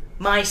home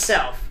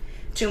myself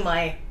to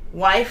my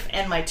wife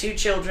and my 2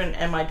 children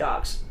and my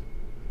dogs,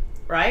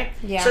 right?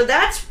 Yeah. So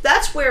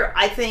that's where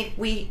I think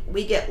we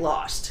get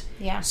lost.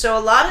 Yeah. So a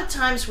lot of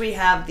times we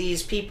have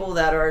these people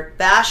that are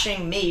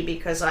bashing me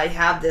because I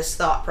have this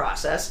thought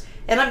process,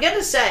 and I'm going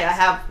to say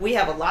we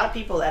have a lot of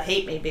people that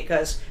hate me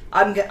because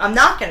I'm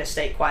not going to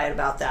stay quiet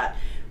about that.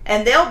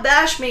 And they'll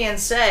bash me and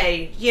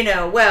say,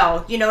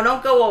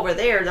 don't go over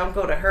there, don't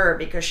go to her,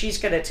 because she's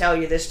going to tell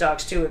you this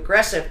dog's too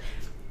aggressive.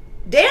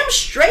 Damn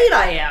straight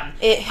I am.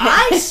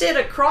 I sit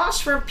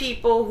across from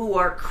people who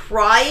are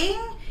crying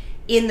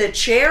in the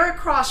chair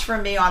across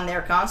from me on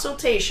their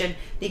consultation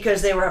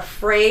because they were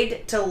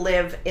afraid to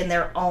live in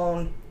their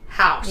own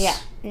house. Yeah.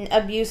 An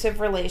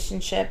abusive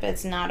relationship,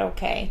 it's not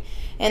okay.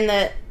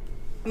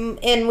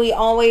 And we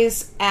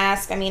always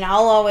ask,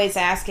 I'll always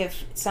ask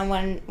if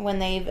someone, when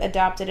they've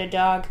adopted a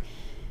dog,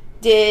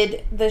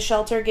 did the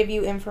shelter give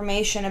you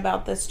information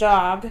about this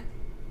dog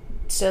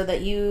so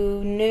that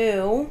you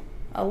knew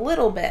a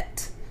little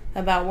bit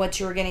about what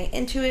you were getting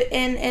into it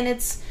in? And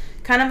it's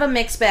kind of a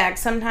mixed bag.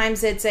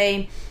 Sometimes it's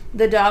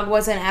the dog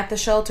wasn't at the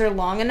shelter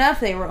long enough.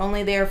 They were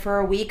only there for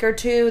a week or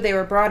 2. They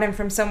were brought in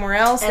from somewhere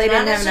else. They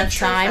didn't have enough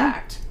time.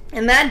 Fact.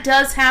 And that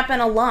does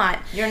happen a lot.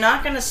 You're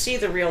not going to see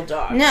the real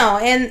dog. No,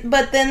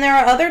 but then there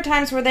are other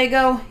times where they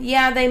go,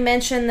 yeah, they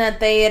mentioned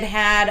that they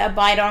had a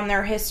bite on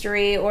their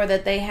history or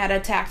that they had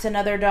attacked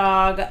another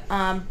dog,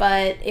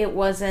 but it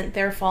wasn't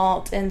their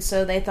fault, and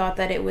so they thought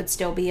that it would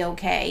still be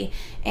okay.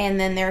 And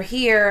then they're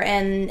here,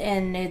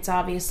 and it's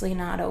obviously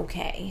not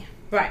okay.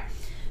 Right.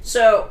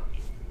 So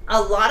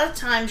a lot of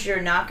times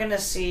you're not going to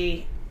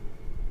see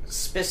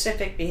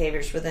specific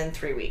behaviors within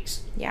 3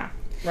 weeks. Yeah.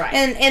 Right.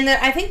 And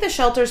I think the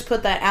shelters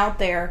put that out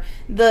there,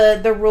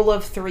 the rule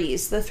of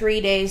 3s, the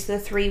 3 days, the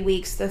 3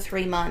 weeks, the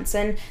 3 months.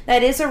 And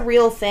that is a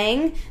real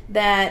thing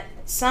that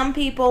some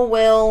people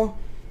will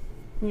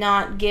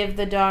not give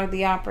the dog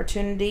the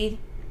opportunity,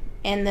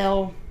 and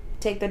they'll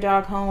take the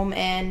dog home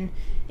and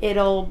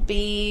it'll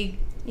be,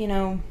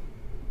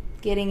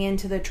 getting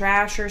into the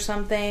trash or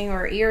something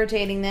or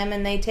irritating them,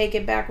 and they take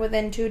it back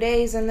within 2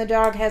 days, and the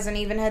dog hasn't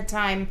even had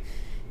time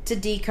to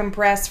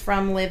decompress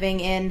from living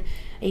in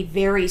a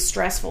very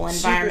stressful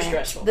environment. Super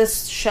stressful.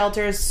 This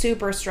shelter is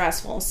super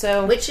stressful.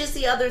 So, which is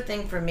the other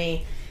thing for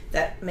me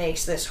that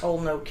makes this whole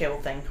no-kill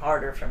thing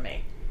harder for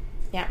me.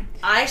 yeah.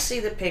 I see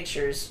the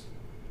pictures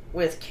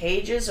with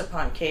cages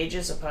upon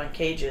cages upon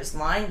cages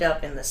lined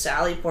up in the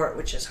Sally Port,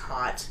 which is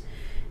hot.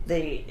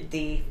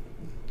 The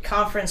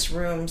conference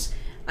rooms.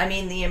 I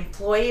mean, the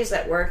employees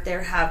that work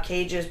there have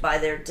cages by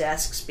their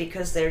desks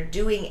because they're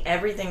doing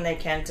everything they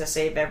can to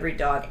save every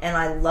dog, and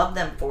I love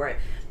them for it.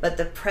 But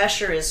the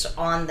pressure is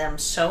on them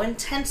so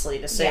intensely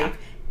to save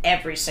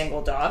every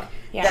single dog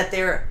that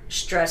they're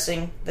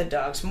stressing the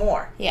dogs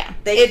more. Yeah.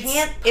 They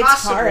can't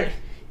possibly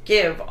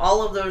give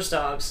all of those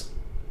dogs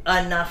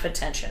enough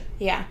attention.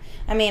 Yeah.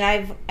 I mean,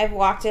 I've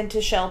walked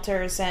into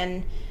shelters,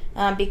 and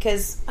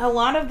because a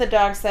lot of the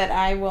dogs that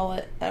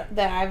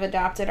I've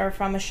adopted are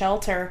from a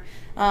shelter,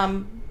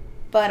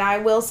 but I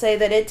will say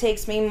that it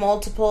takes me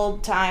multiple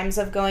times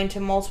of going to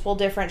multiple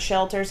different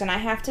shelters, and I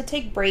have to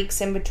take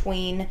breaks in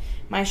between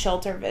my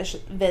shelter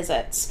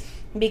visits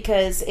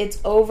because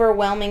it's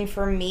overwhelming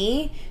for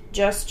me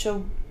just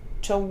to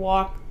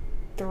walk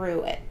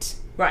through it.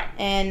 Right.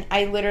 And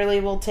I literally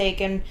will take,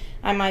 and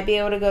I might be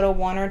able to go to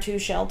 1 or 2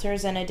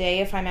 shelters in a day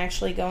if I'm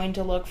actually going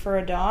to look for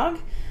a dog.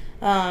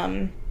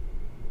 But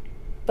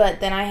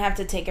then I have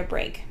to take a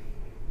break.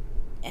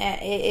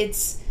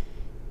 It's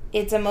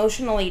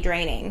emotionally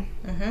draining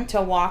to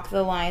walk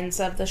the lines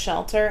of the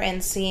shelter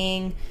and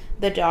seeing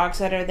the dogs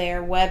that are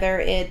there, whether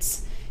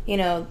it's,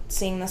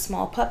 seeing the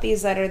small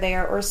puppies that are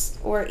there,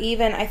 or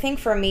even, I think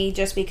for me,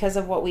 just because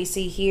of what we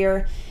see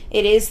here,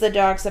 it is the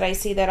dogs that I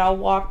see that I'll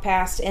walk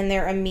past and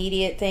their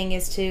immediate thing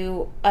is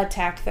to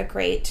attack the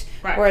crate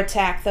or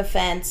attack the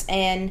fence,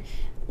 and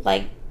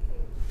like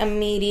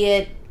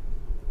immediate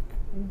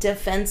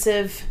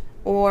defensive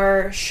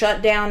or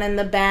shut down in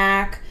the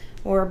back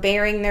or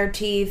baring their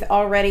teeth,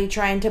 already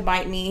trying to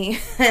bite me.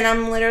 And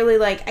I'm literally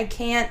like, I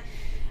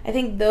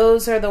think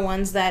those are the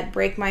ones that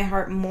break my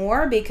heart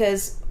more,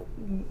 because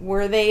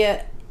would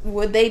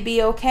they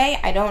be okay?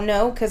 I don't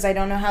know, because I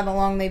don't know how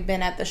long they've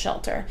been at the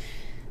shelter.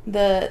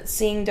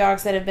 Seeing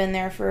dogs that have been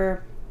there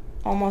for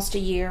almost a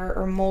year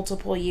or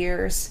multiple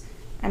years,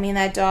 I mean,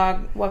 that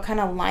dog, what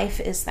kind of life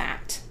is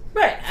that?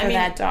 Right. For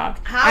that dog.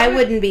 I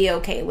wouldn't be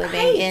okay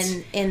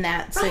living in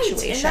that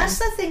situation. And that's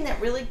the thing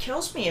that really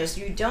kills me, is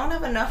you don't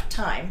have enough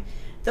time.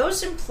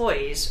 Those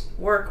employees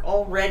work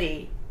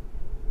already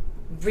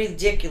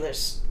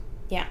ridiculous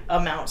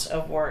amounts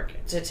of work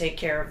to take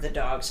care of the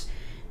dogs.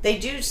 They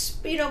do,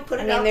 put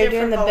it out there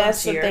for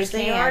volunteers.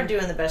 They are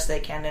doing the best they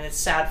can, and it's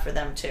sad for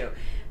them too.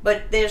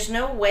 But there's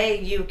no way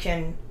you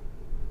can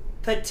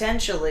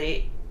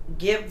potentially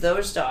give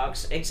those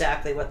dogs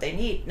exactly what they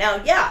need.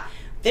 Now,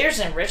 there's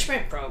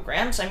enrichment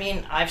programs. I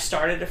mean, I've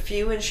started a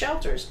few in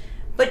shelters.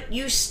 But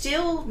you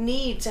still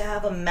need to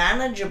have a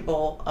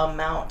manageable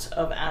amount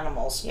of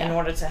animals in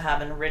order to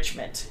have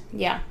enrichment.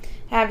 Yeah.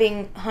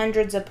 Having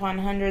hundreds upon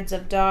hundreds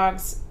of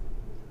dogs,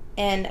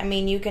 and I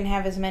mean, you can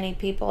have as many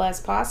people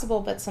as possible,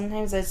 but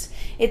sometimes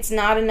it's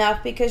not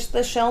enough, because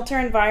the shelter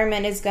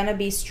environment is going to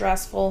be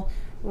stressful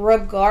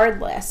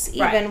regardless.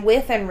 Even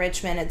with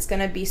enrichment, it's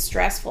going to be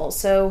stressful.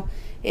 So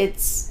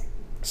it's...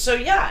 So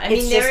I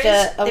mean, it's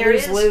just a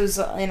lose-lose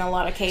in a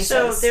lot of cases.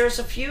 So there's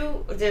a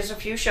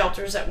few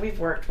shelters that we've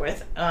worked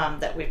with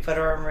that we put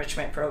our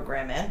enrichment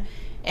program in,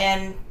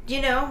 and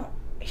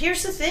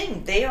here's the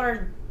thing: they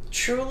are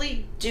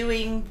truly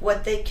doing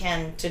what they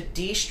can to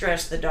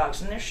de-stress the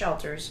dogs in their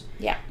shelters.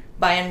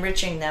 By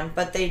enriching them,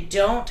 but they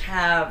don't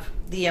have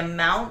the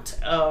amount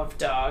of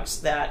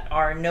dogs that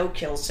our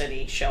No-Kill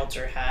City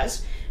shelter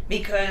has,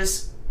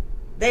 because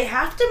they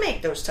have to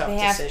make those tough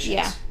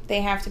decisions.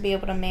 They have to be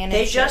able to manage.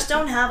 They just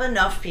don't have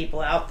enough people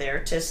out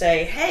there to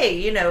say,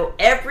 hey,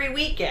 every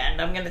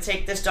weekend I'm going to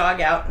take this dog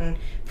out and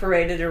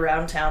parade it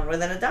around town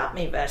with an Adopt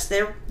Me vest.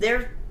 They're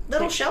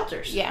little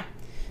shelters.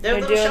 They're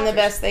doing shelters. The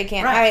best they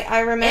can. Right. I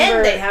remember...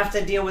 And they have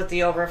to deal with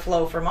the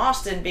overflow from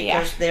Austin,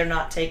 because they're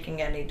not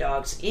taking any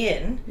dogs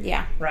in.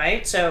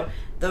 Right? So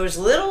those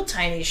little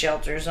tiny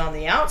shelters on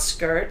the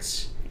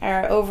outskirts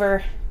are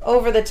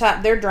over the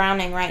top. They're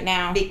drowning right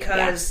now.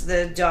 Because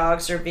the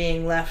dogs are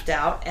being left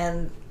out,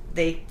 and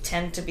they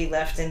tend to be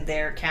left in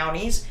their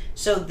counties.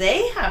 So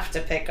they have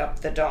to pick up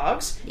the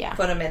dogs,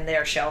 put them in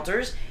their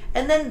shelters,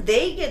 and then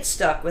they get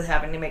stuck with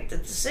having to make the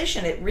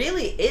decision. It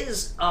really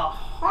is a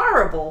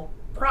horrible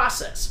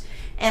process.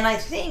 And I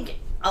think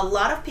a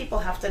lot of people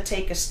have to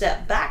take a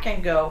step back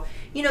and go,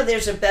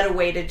 there's a better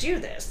way to do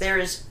this. There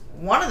is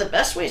one of the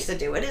best ways to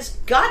do it is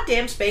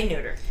goddamn spay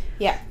neuter.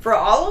 For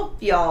all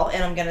of y'all,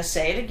 and I'm going to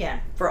say it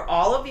again, for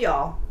all of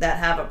y'all that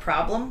have a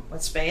problem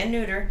with spay and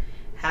neuter,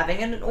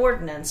 having an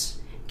ordinance,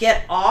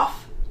 get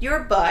off your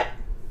butt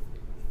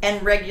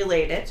and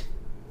regulate it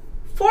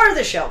for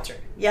the shelter.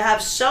 You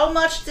have so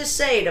much to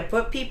say to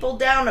put people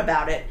down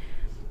about it.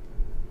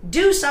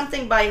 Do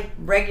something by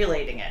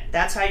regulating it.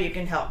 That's how you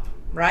can help,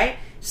 right?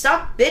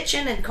 Stop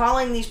bitching and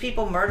calling these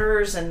people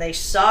murderers and they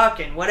suck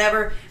and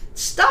whatever.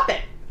 Stop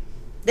it.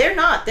 They're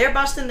not. They're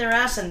busting their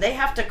ass and they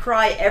have to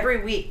cry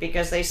every week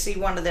because they see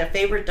one of their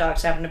favorite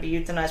dogs having to be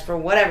euthanized for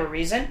whatever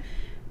reason,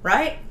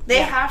 right?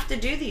 They have to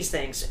do these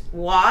things.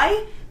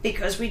 Why?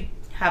 Because we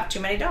have too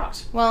many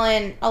dogs. Well,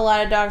 and a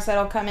lot of dogs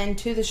that'll come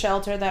into the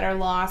shelter that are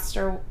lost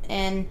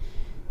and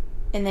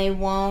they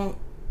won't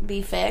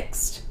be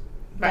fixed.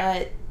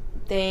 Right.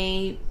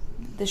 But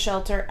the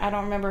shelter, I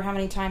don't remember how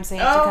many times they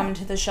have to come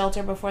into the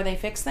shelter before they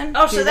fix them.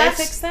 Oh, Do so they that's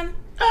fix them?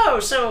 Oh,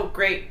 so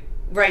great.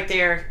 Right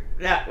there.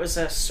 That was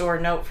a sore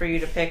note for you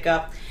to pick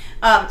up.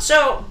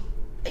 So,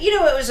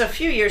 it was a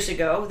few years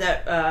ago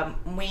that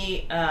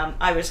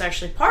I was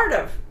actually part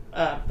of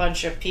a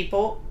bunch of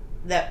people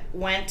that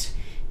went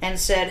and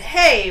said,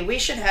 hey, we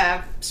should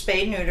have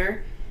spay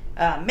neuter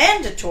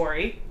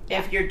mandatory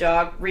if your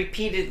dog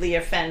repeatedly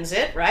offends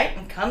it, right,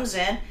 and comes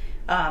in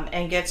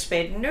and gets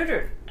spayed and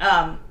neutered.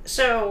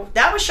 So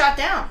that was shot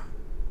down.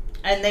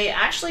 And they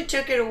actually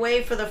took it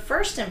away for the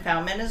first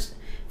impoundment,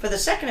 for the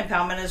second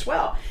impoundment as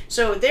well.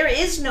 So there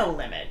is no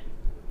limit.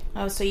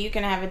 Oh, so you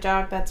can have a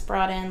dog that's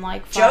brought in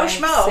like Joe 5,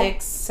 Schmo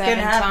 6,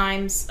 7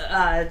 times.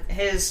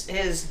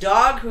 His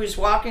dog who's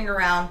walking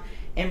around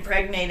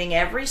impregnating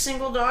every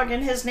single dog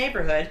in his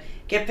neighborhood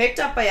get picked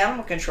up by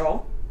animal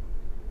control,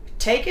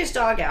 take his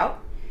dog out,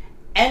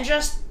 and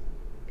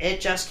it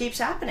just keeps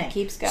happening. It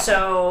keeps going.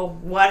 So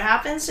what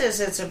happens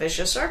is it's a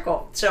vicious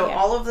circle. So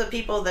all of the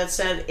people that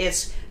said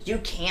you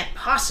can't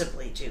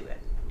possibly do it.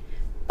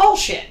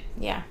 Bullshit.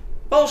 Yeah.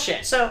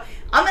 Bullshit. So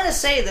I'm going to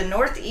say the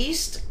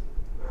Northeast,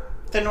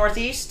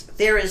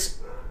 there is,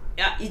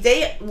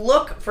 they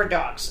look for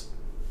dogs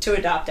to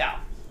adopt out,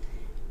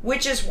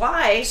 which is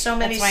why so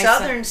many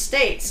southern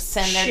states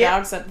send their ship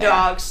dogs up there.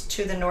 Dogs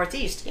to the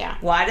Northeast. Yeah.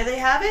 Why do they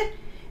have it?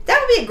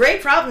 That would be a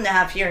great problem to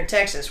have here in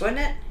Texas,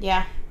 wouldn't it?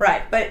 Yeah.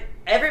 Right. But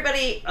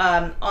everybody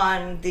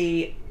on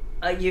the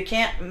you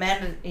can't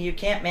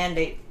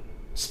mandate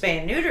spay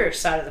and neuter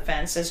side of the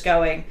fence is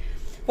going,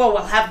 well,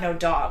 we'll have no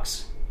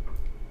dogs.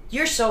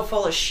 You're so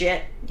full of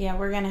shit. Yeah,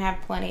 we're going to have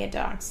plenty of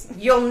dogs.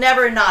 You'll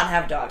never not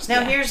have dogs.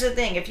 Now, here's the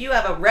thing. If you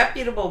have a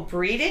reputable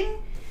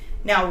breeding,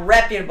 and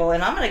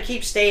I'm going to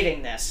keep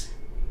stating this,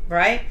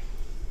 right?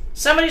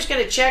 Somebody's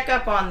going to check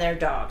up on their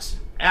dogs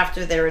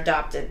after they're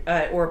adopted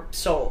or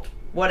sold,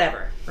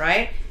 whatever,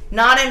 right?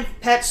 Not in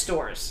pet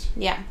stores.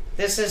 Yeah.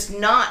 This is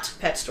not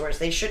pet stores.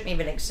 They shouldn't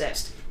even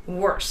exist.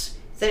 Worse.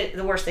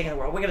 The worst thing in the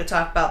world. We're going to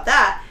talk about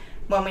that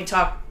when we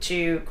talk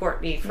to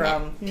Courtney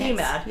from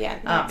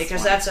PMAD,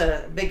 because that's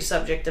a big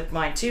subject of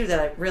mine too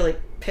that really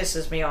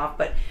pisses me off.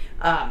 But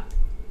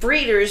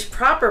breeders,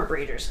 proper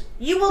breeders,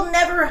 you will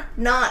never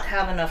not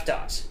have enough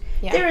dogs.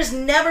 Yeah. There has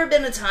never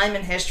been a time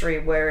in history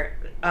where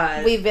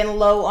we've been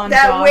low on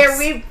dogs. Where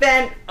we've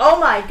been, oh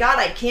my God,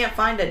 I can't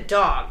find a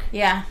dog.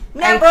 Yeah.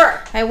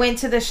 Never. I went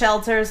to the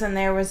shelters and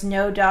there was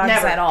no dogs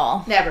at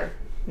all. Never.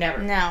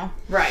 No.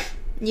 Right.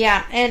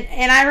 Yeah,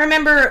 and I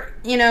remember,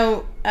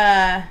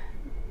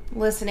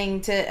 listening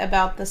to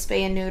about the spay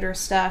and neuter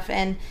stuff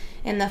and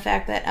the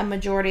fact that a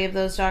majority of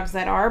those dogs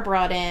that are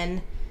brought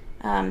in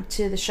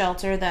to the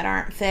shelter that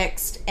aren't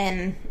fixed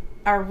and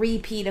are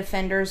repeat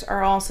offenders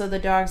are also the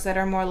dogs that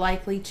are more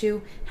likely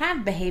to have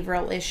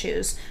behavioral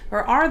issues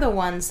or are the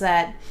ones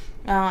that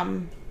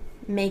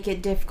make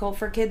it difficult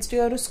for kids to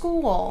go to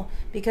school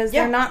because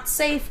they're not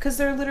safe because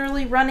they're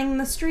literally running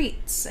the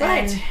streets.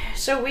 Right.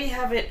 So we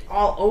have it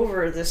all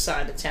over this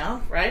side of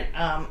town, right?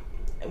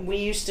 We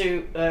used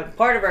to,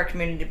 part of our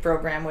community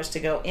program was to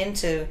go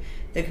into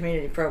the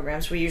community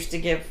programs. We used to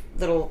give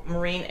little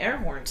Marine air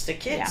horns to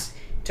kids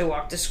to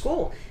walk to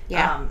school.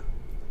 Yeah.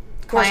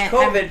 Of course,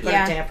 COVID put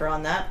a damper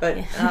on that, but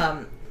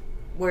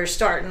we're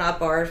starting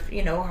up our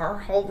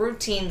whole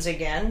routines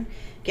again,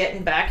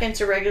 getting back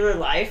into regular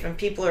life, and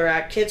kids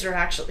are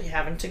actually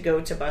having to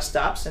go to bus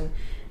stops, and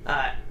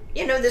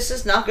this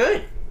is not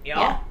good,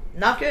 y'all. Yeah.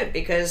 Not good,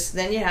 because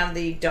then you have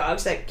the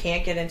dogs that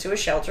can't get into a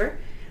shelter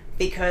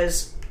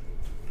because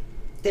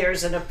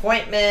there's an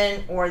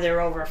appointment or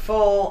they're over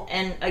full,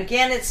 and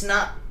again, it's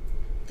not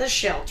the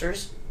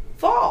shelter's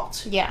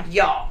fault. Yeah.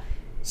 Y'all,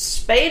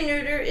 spay and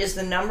neuter is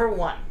the number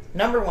one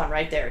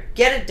right there.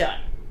 Get it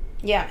done.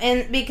 Yeah,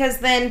 and because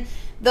then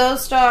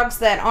those dogs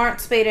that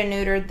aren't spayed and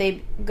neutered,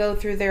 they go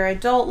through their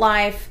adult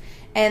life,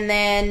 and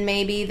then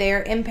maybe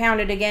they're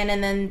impounded again,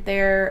 and then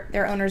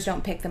their owners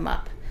don't pick them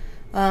up.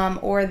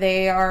 Or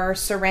they are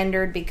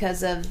surrendered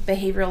because of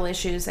behavioral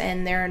issues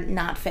and they're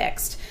not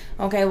fixed.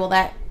 Okay, well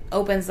that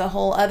opens the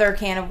whole other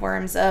can of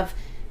worms of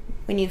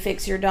when you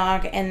fix your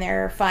dog and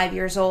they're 5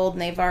 years old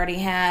and they've already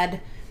had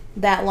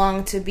that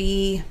long to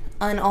be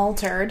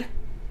unaltered,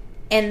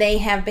 and they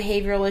have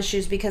behavioral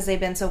issues because they've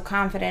been so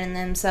confident in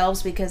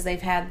themselves because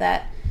they've had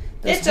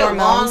those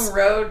hormones. A long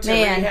road to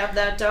rehab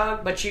that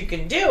dog, but you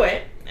can do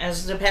it,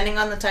 as depending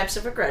on the types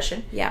of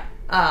aggression. Yeah.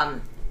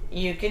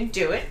 You can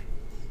do it,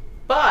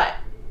 but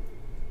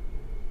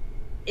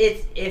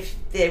if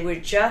they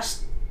would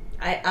just,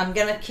 I'm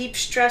going to keep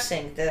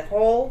stressing, the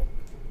whole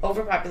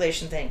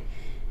overpopulation thing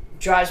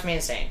drives me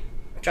insane.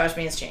 drives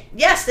me insane.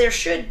 Yes, there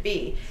should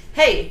be.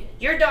 Hey,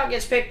 your dog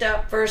gets picked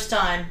up first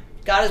time,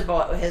 got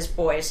his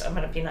boys. I'm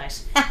going to be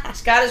nice.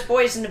 He's got his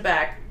boys in the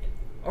back.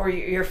 Or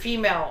your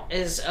female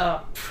is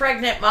a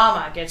pregnant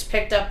mama, gets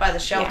picked up by the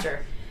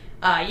shelter.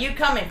 Yeah. You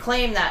come and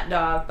claim that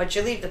dog, but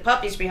you leave the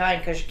puppies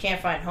behind because you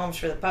can't find homes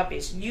for the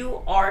puppies.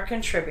 You are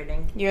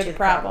contributing. You're the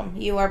problem.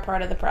 You are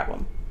part of the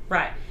problem.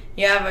 Right.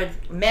 You have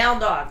a male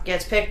dog,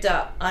 gets picked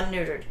up,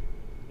 unneutered.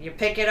 You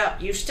pick it up.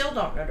 You still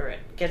don't neuter it.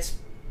 Gets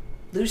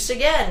loose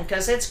again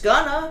because it's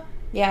gonna.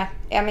 Yeah.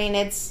 I mean,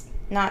 it's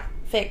not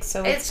fixed,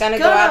 so it's gonna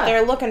go out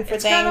there looking for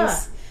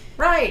things.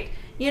 Right.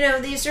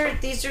 These are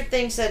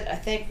things that I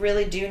think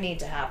really do need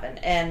to happen.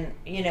 And,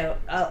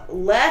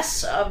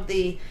 less of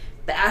the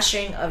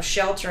bashing of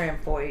shelter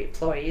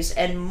employees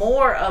and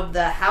more of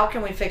the how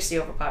can we fix the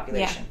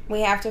overpopulation. Yeah.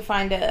 We have to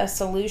find a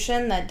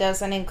solution that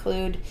doesn't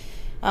include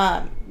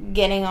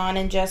getting on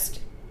and just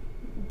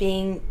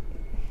being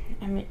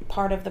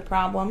part of the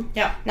problem.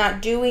 Yeah.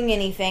 Not doing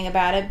anything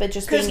about it, but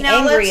just being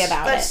angry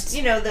about it.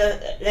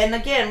 And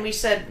again, we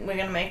said we're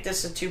going to make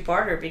this a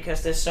two-parter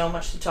because there's so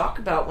much to talk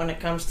about when it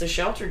comes to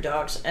shelter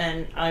dogs.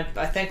 And I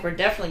think we're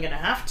definitely going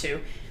to have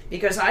to,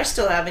 because I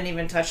still haven't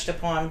even touched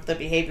upon the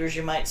behaviors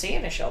you might see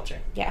in a shelter.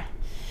 Yeah.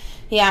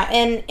 Yeah.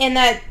 And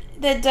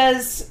that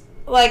does,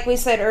 like we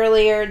said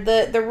earlier,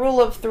 the rule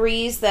of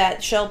threes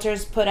that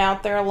shelters put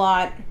out there a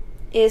lot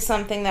is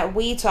something that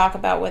we talk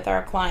about with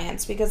our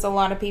clients, because a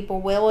lot of people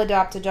will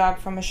adopt a dog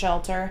from a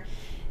shelter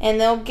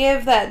and they'll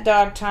give that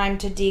dog time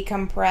to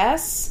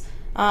decompress,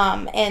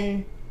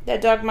 and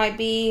that dog might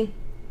be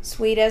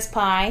sweet as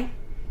pie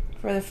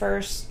for the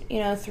first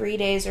 3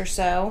 days or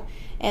so,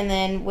 and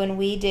then when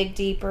we dig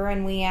deeper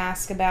and we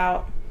ask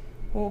about,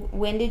 well,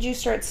 when did you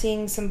start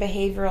seeing some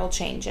behavioral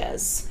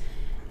changes?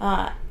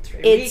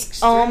 3 it's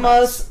weeks,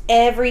 almost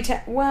every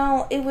time.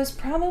 Well, it was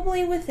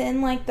probably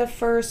within like the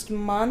first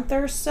month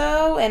or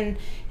so, and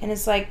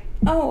it's like,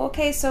 oh,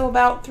 okay, so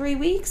about 3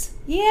 weeks.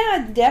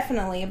 Yeah,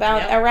 definitely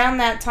around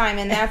that time,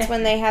 and that's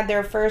when they had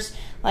their first,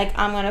 like,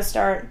 I'm gonna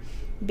start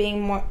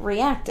being more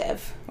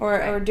reactive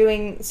or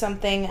doing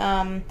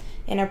something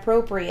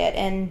inappropriate,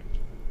 and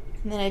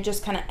then it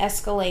just kind of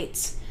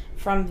escalates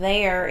from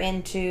there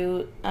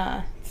into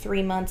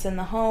 3 months in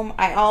the home.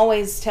 I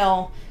always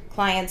tell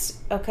clients,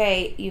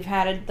 okay, you've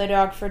had the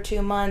dog for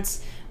 2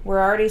 months.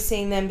 We're already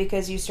seeing them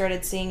because you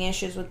started seeing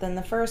issues within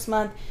the first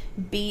month.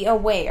 Be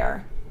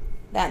aware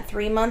that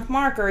 3-month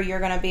marker, you're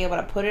going to be able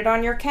to put it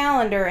on your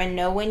calendar and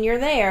know when you're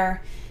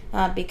there,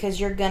 because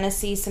you're going to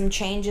see some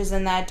changes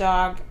in that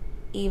dog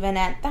even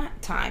at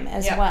that time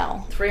as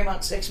well. 3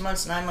 months, 6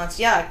 months, 9 months.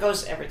 Yeah, it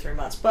goes every 3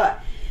 months. But,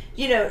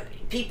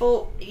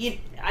 people,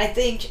 I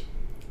think,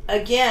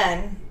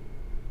 again,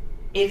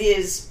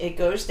 it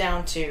goes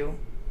down to,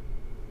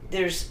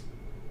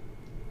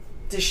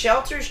 the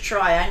shelters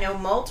try, I know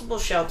multiple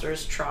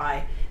shelters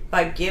try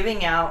by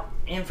giving out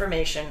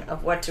information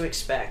of what to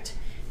expect,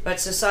 but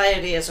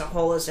society as a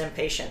whole is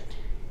impatient.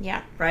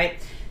 Yeah. Right?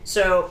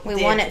 So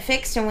we want it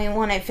fixed, and we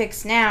want it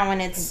fixed now,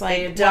 and it's like,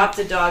 they adopt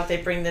a dog,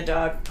 they bring the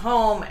dog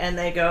home, and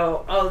they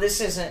go, oh, this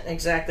isn't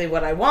exactly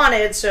what I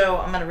wanted, so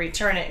I'm going to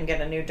return it and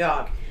get a new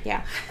dog.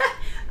 Yeah.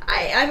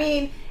 I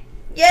mean,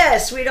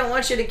 yes, we don't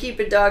want you to keep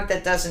a dog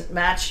that doesn't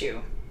match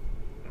you,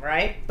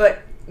 right?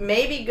 But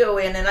maybe go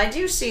in, and I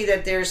do see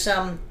that there's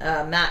some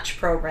match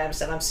programs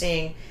that I'm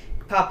seeing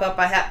pop up.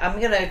 I'm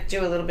going to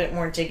do a little bit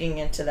more digging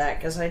into that,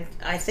 because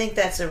I think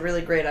that's a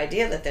really great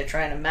idea that they're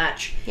trying to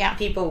match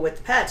people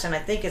with pets, and I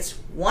think it's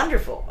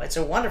wonderful. It's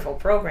a wonderful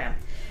program.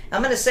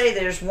 I'm going to say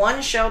there's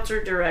one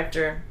shelter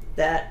director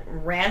that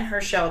ran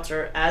her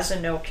shelter as a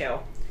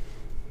no-kill,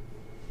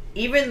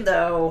 even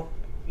though,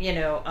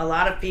 a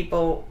lot of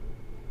people,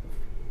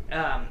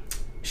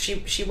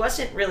 she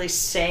wasn't really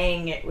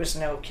saying it was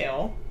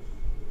no-kill,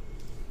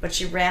 but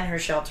she ran her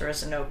shelter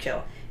as a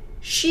no-kill.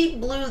 She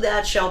blew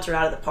that shelter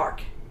out of the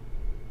park.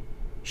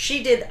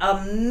 She did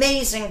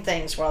amazing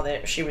things while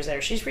she was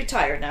there. She's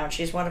retired now, and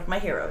she's one of my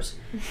heroes.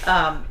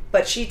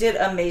 But she did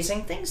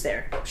amazing things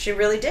there. She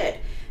really did.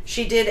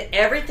 She did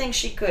everything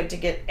she could to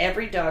get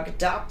every dog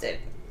adopted,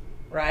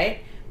 right?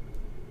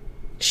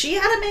 She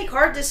had to make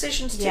hard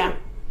decisions, too. Yeah.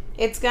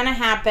 It's going to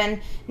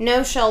happen.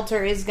 No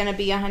shelter is going to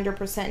be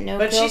 100% no-kill.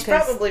 But she's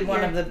probably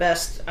one of the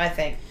best, I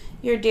think.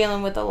 You're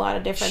dealing with a lot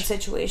of different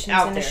situations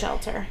in a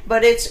shelter.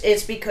 But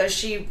it's because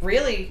she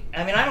really,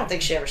 I don't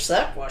think she ever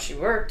slept while she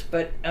worked,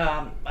 but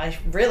I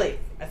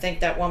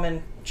think that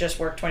woman just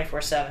worked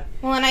 24/7.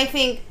 Well, and I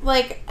think,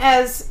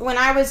 when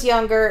I was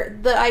younger,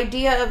 the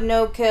idea of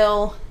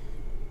no-kill,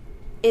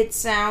 it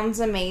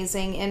sounds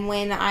amazing. And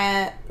when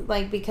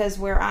because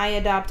where I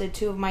adopted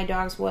 2 of my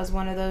dogs was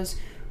one of those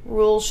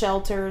rural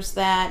shelters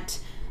that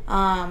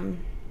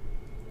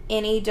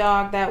any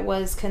dog that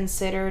was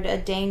considered a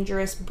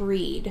dangerous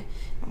breed,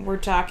 we're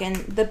talking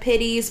the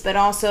pitties, but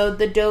also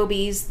the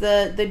dobies,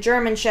 the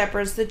German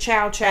shepherds, the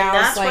chow chows.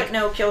 And that's what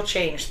no-kill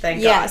changed,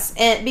 thank God. Yes,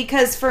 and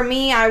because for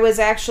me, I was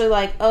actually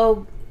like,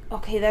 oh,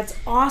 okay, that's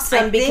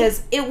awesome,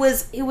 because it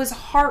was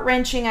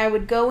heart-wrenching. I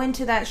would go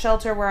into that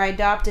shelter where I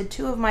adopted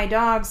 2 of my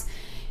dogs,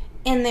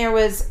 and there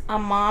was a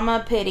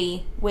mama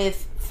pitty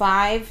with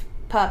 5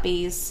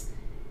 puppies,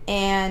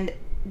 and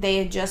they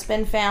had just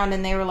been found,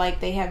 and they were like,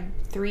 they have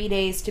 3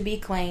 days to be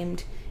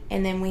claimed,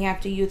 and then we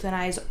have to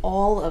euthanize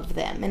all of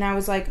them. And I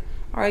was like,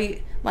 are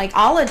you, like,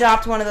 I'll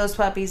adopt one of those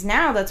puppies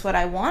now. That's what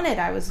I wanted.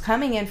 I was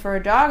coming in for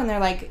a dog, and they're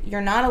like,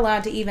 you're not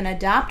allowed to even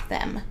adopt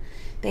them.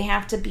 They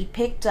have to be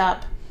picked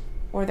up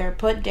or they're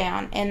put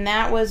down. And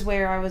that was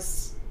where I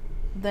was,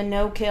 the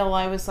no-kill,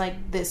 I was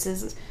like, this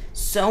is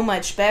so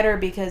much better,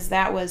 because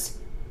that was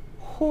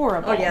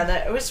horrible. Oh,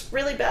 yeah, it was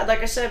really bad.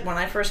 Like I said, when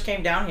I first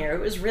came down here, it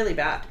was really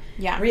bad.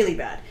 Yeah. Really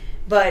bad.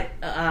 But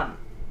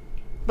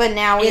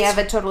now we have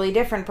a totally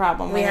different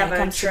problem when we have it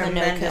comes a to the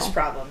no-kill. tremendous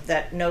problem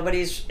that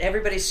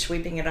everybody's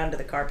sweeping it under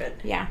the carpet.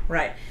 Yeah.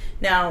 Right.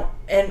 Now,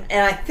 and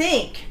I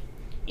think,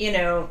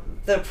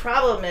 the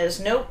problem is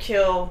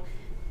no-kill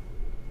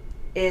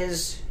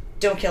is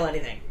don't kill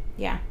anything.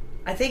 Yeah.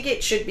 I think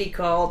it should be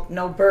called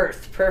no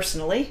birth,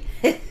 personally.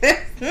 I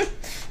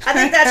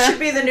think that should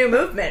be the new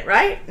movement,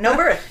 right? No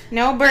birth.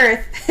 No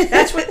birth.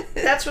 That's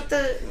what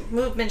the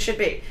movement should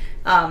be.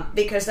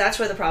 Because that's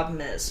where the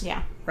problem is.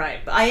 Yeah. Right.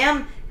 But I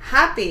am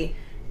happy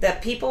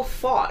that people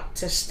fought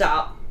to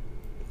stop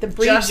the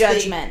breed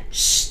judgment. The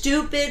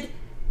stupid,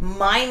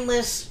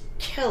 mindless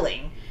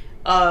killing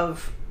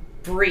of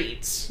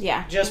breeds.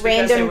 Yeah. Just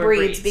random because they were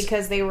breeds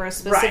because they were a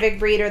specific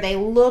breed, or they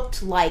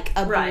looked like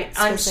a specific breed.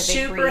 I'm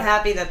super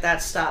happy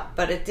that stopped,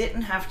 but it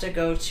didn't have to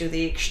go to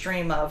the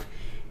extreme of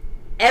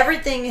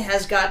everything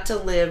has got to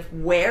live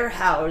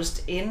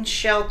warehoused in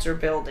shelter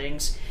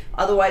buildings.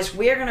 Otherwise,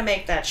 we're going to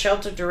make that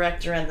shelter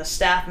director and the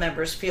staff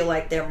members feel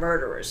like they're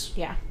murderers.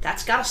 Yeah.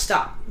 That's got to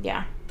stop.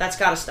 Yeah. That's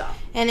got to stop.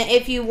 And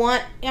if you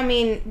want,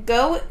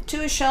 go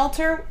to a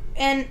shelter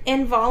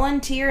and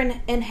volunteer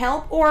and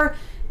help, or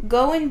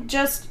go and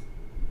just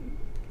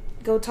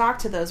go talk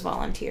to those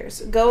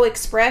volunteers. Go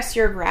express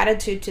your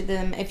gratitude to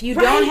them. If you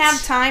don't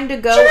have time to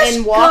go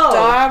and walk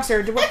dogs,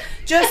 or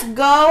just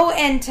go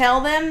and tell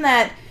them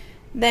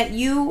that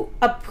you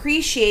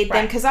appreciate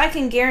them, because I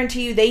can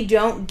guarantee you they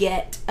don't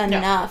get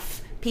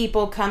enough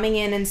people coming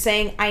in and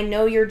saying, I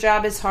know your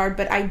job is hard,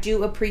 but I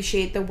do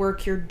appreciate the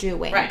work you're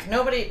doing. Right.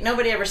 Nobody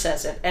ever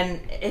says it,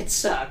 and it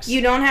sucks. You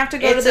don't have to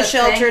go to the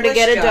shelter to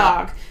get a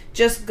dog.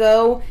 Just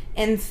go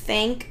and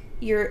thank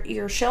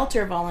your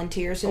shelter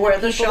volunteers and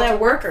the people that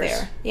work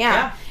there.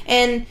 Yeah.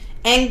 And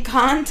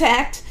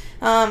contact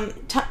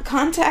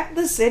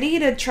the city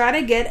to try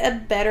to get a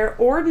better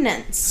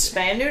ordinance.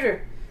 Spay and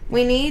neuter.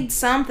 We need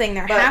something.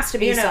 There has to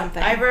be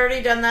something. I've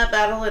already done that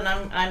battle, and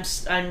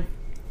I'm.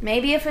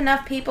 Maybe if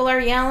enough people are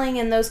yelling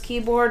and those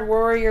keyboard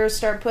warriors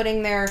start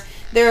putting their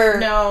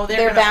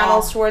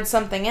battles towards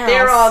something else,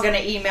 they're all going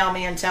to email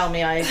me and tell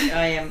me I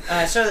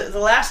am. So the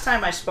last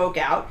time I spoke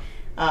out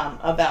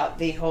about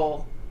the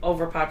whole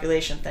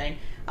overpopulation thing,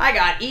 I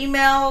got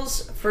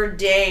emails for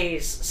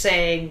days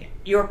saying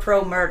you're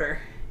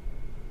pro-murder.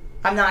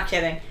 I'm not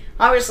kidding.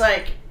 I was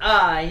like,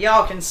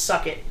 y'all can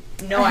suck it.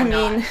 No, I'm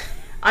not.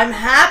 I'm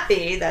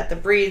happy that the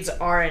breeds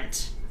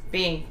aren't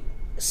being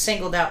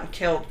singled out and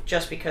killed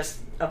just because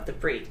of the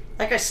breed.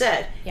 Like I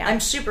said, I'm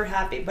super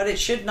happy, but it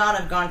should not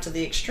have gone to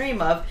the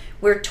extreme of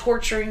we're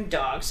torturing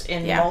dogs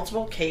in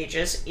multiple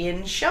cages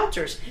in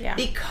shelters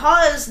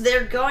because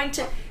they're going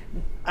to.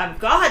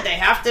 God, they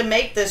have to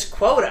make this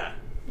quota.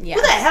 Yeah.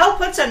 Who the hell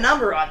puts a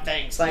number on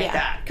things like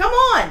that? Come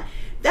on.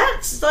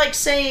 That's like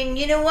saying,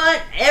 you know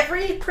what?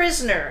 Every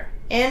prisoner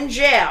in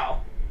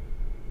jail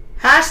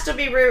has to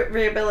be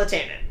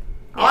rehabilitated.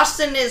 Yeah.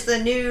 Austin is the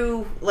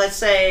new, let's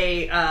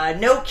say,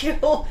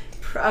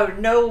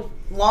 no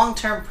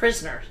long-term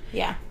prisoners.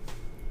 Yeah.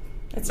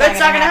 But it's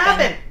not going to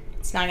happen.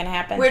 It's not going to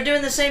happen. We're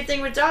doing the same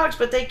thing with dogs,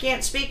 but they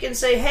can't speak and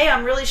say, hey,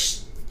 I'm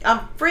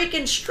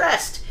freaking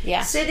stressed.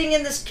 Yeah. Sitting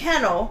in this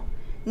kennel,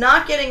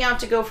 not getting out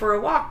to go for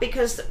a walk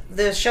because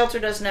the shelter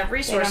doesn't have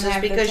resources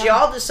because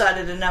y'all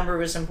decided a number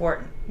was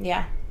important.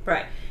 Yeah.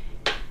 Right.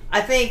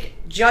 I think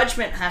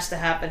judgment has to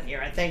happen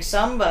here. I think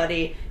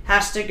somebody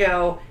has to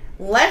go,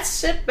 let's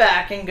sit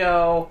back and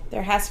go,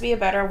 there has to be a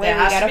better way. There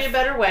has to be a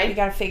better way. We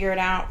got to figure it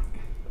out.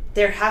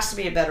 There has to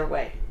be a better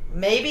way.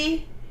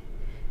 Maybe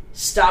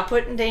stop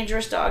putting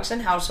dangerous dogs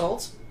in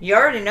households. You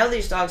already know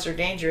these dogs are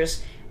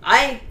dangerous.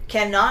 I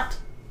cannot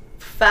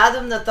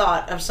fathom the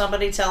thought of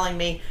somebody telling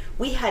me,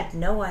 we had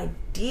no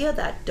idea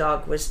that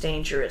dog was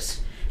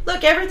dangerous.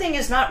 Look, everything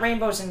is not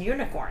rainbows and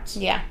unicorns.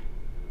 Yeah.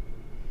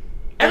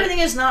 Everything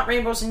is not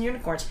rainbows and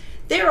unicorns.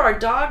 There are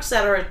dogs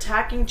that are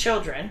attacking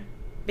children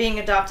being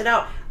adopted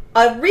out.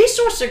 A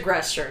resource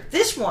aggressor,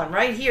 this one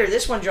right here,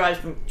 this one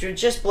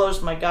just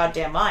blows my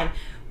goddamn mind.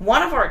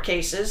 One of our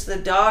cases, the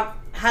dog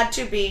had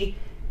to be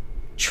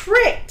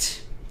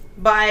tricked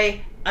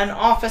by an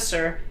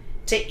officer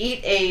to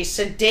eat a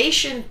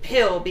sedation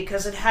pill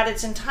because it had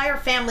its entire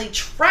family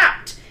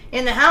trapped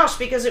in the house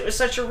because it was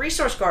such a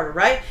resource guarder,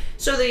 right?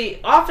 So the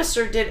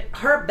officer did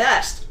her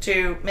best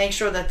to make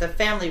sure that the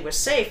family was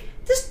safe.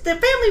 The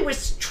family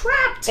was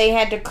trapped. They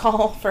had to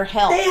call for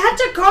help. They had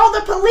to call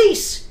the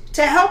police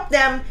to help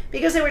them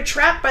because they were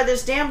trapped by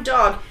this damn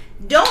dog.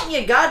 Don't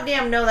you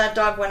goddamn know that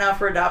dog went out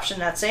for adoption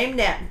that same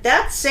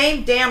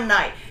damn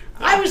night?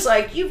 Yeah. I was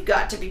like, you've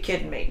got to be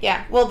kidding me.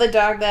 Yeah. Well, the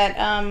dog that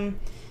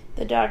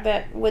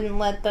wouldn't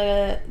let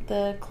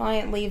the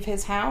client leave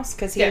his house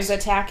because he was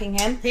attacking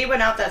him. He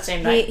went out that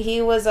same night.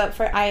 He was up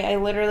for... I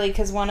literally...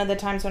 Because one of the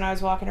times when I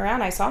was walking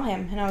around, I saw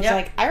him. And I was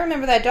like, I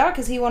remember that dog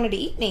because he wanted to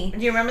eat me.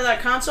 Do you remember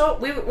that consult?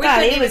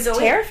 God, it was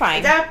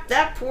terrifying.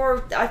 That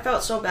poor... I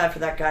felt so bad for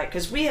that guy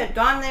because we had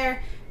gone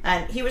there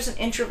and he was an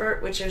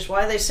introvert, which is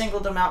why they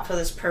singled him out for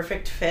this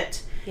perfect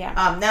fit. Yeah.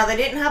 Now, they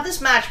didn't have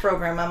this match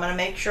program. I'm going to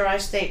make sure I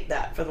state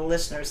that for the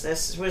listeners.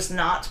 This was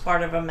not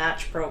part of a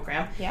match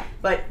program. Yeah.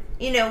 But,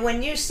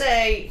 when you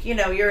say,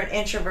 you're an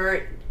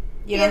introvert...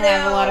 You don't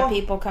have a lot of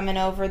people coming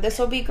over. This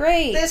will be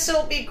great. This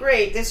will be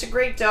great. This is a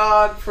great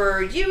dog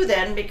for you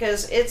then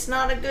because it's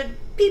not a good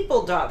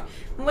people dog.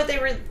 And what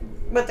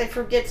they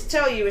forget to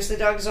tell you is the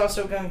dog is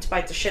also going to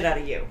bite the shit out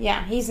of you.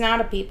 Yeah, he's not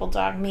a people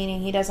dog,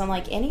 meaning he doesn't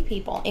like any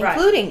people,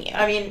 including you.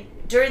 I mean,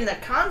 during the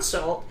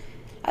consult...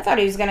 I thought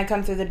he was going to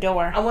come through the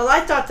door. Well,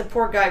 I thought the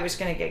poor guy was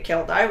going to get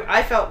killed.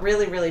 I felt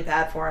really, really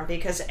bad for him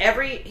because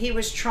he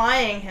was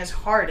trying his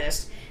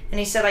hardest, and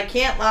he said, I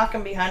can't lock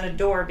him behind a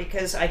door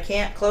because I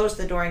can't close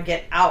the door and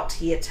get out.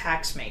 He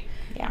attacks me.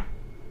 Yeah.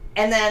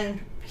 And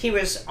then he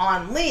was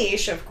on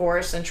leash, of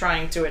course, and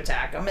trying to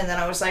attack him. And then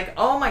I was like,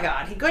 oh my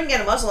God. He couldn't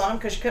get a muzzle on him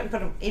because you couldn't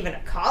put even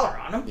a collar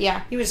on him.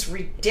 Yeah. He was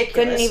ridiculous.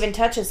 Couldn't even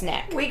touch his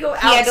neck. We go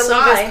outside. He had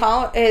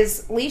to leave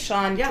his leash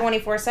on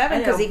 24/7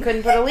 because he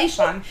couldn't put a leash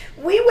on.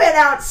 We went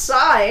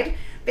outside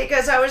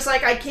because I was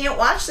like, I can't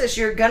watch this.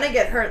 You're going to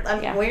get hurt.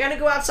 We're going to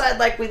go outside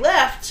like we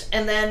left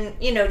and then,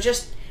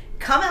 just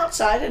come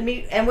outside and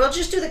meet. And we'll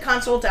just do the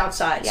consult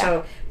outside. Yeah.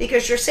 So,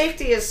 because your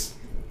safety is...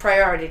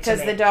 priority to me.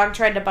 Because the dog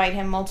tried to bite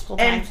him multiple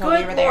times while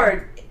we were there. And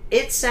good Lord,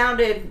 it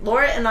sounded...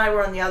 Laura and I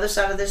were on the other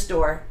side of this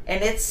door,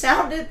 and it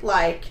sounded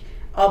like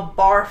a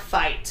bar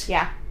fight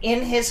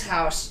in his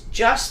house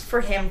just for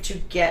him to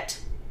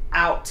get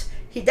out.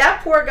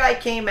 That poor guy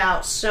came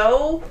out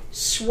so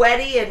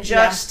sweaty and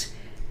just...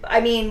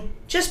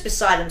 just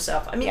beside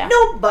himself.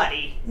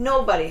 Nobody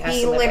has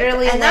to live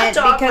literally like that. And that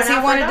dog because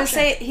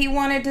went he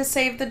wanted to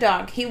save the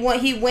dog. He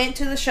went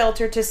to the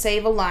shelter to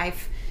save a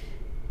life.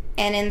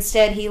 And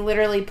instead, he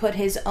literally put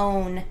his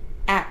own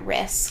at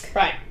risk.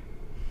 Right.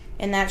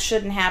 And that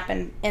shouldn't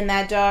happen. And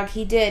that dog,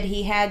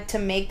 he had to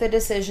make the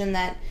decision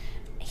that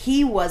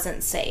he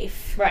wasn't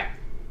safe. Right.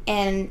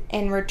 And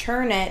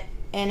return it.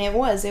 And it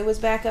was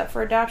back up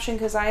for adoption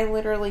because I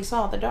literally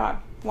saw the dog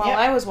while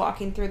I was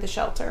walking through the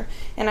shelter.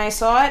 And I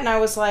saw it and I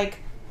was like,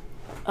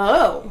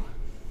 oh,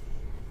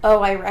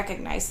 I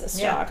recognize this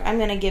dog. I'm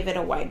going to give it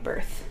a wide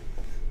berth.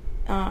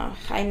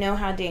 I know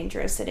how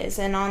dangerous it is.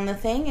 And on the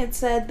thing, it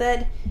said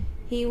that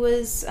he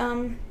was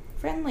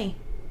friendly.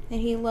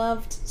 And he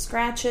loved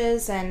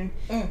scratches and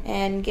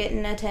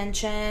getting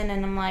attention.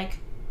 And I'm like,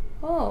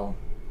 oh,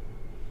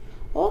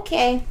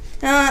 okay.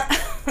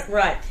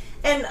 Right.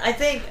 And I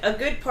think a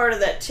good part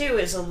of that, too,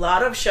 is a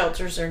lot of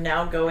shelters are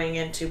now going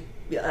into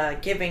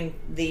giving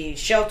the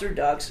shelter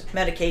dogs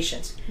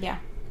medications. Yeah.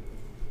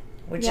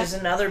 Which is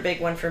another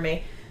big one for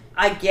me.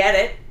 I get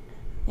it.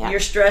 Yeah.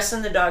 You're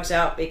stressing the dogs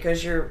out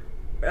because you're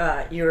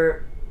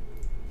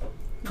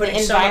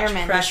putting so much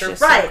pressure.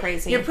 Right. So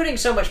crazy. You're putting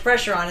so much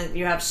pressure on it.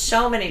 You have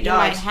so many dogs.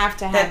 You might have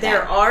to have that.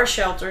 There are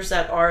shelters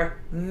that are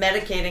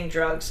medicating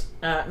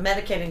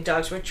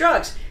dogs with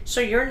drugs.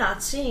 So you're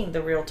not seeing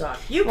the real dog.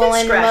 You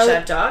can scratch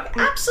that dog.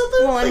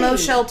 Absolutely. Well, in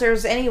most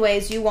shelters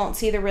anyways, you won't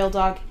see the real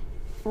dog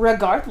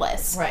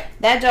regardless. Right.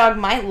 That dog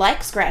might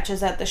like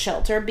scratches at the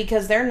shelter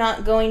because they're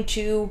not going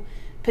to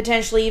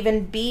potentially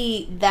even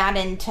be that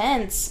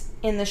intense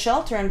in the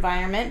shelter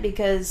environment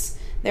because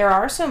there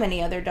are so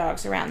many other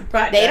dogs around.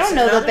 Right. They don't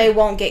know that they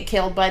won't get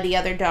killed by the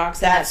other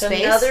dogs in that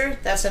space.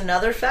 That's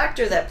another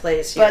factor that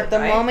plays here. But the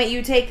moment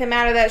you take them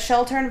out of that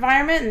shelter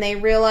environment and they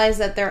realize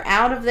that they're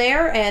out of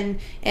there and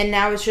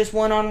now it's just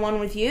one-on-one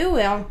with you,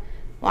 well,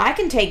 I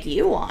can take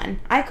you on.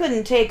 I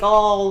couldn't take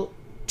all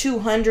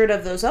 200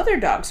 of those other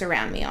dogs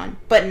around me on.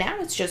 But now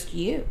it's just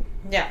you.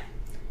 Yeah.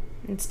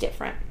 It's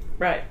different.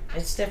 Right.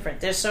 It's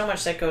different. There's so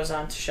much that goes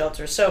on to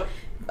shelters. So,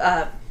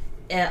 I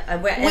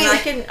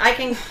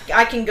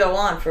can go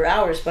on for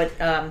hours, but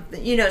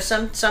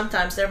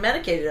sometimes they're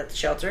medicated at the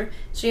shelter,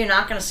 so you're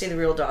not going to see the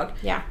real dog.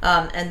 Yeah.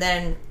 And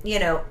then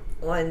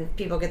when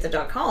people get the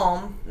dog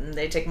home,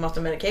 they take them off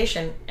the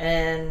medication,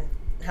 and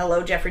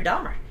hello, Jeffrey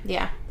Dahmer.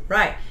 Yeah.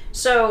 Right.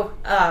 So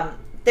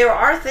there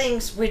are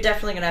things we're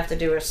definitely going to have to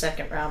do a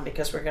second round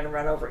because we're going to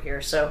run over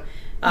here. So.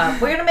 We're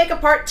going to make a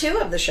part 2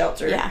 of the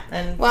shelter. Yeah.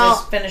 And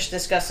just finish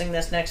discussing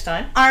this next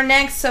time. Our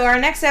next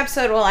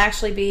episode will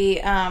actually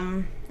be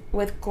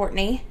with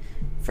Courtney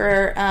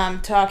for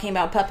talking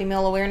about puppy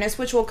mill awareness,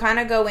 which will kind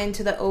of go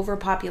into the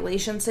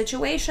overpopulation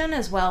situation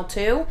as well,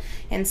 too.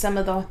 And some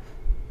of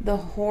the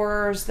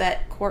horrors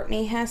that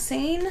Courtney has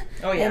seen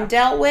and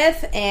dealt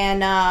with.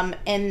 And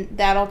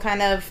that'll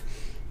kind of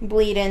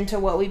bleed into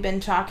what we've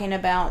been talking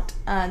about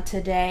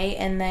today.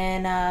 And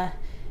then...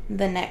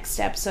 the next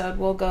episode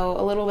we'll go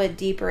a little bit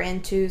deeper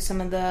into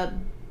some of the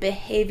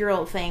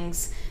behavioral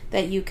things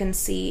that you can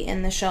see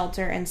in the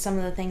shelter and some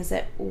of the things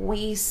that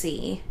we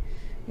see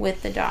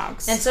with the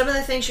dogs. And some of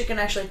the things you can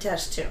actually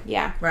test too.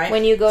 Yeah. Right?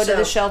 When you go to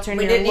the shelter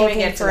and you're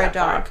looking for a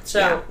dog.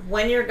 So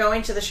when you're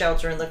going to the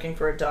shelter and looking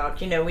for a dog,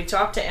 we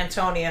talked to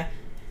Antonia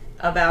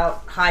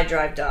about high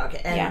drive dog,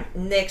 and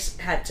Nyx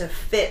had to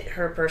fit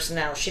her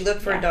personality. She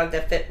looked for a dog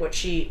that fit what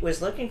she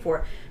was looking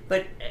for.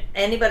 But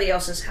anybody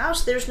else's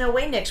house, there's no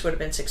way Nyx would have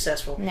been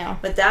successful. No.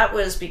 But that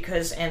was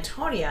because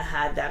Antonia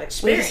had that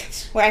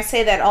experience. Where I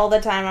say that all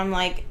the time, I'm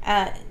like,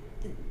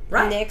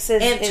 Nyx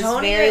is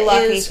very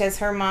lucky because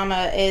her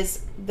mama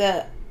is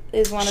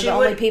one of the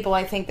only people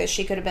I think that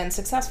she could have been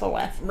successful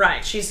with.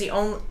 Right.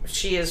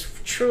 She is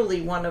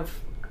truly one of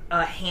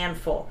a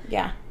handful.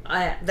 Yeah.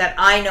 That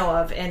I know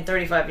of in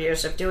 35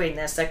 years of doing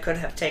this that could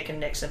have taken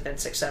Nyx and been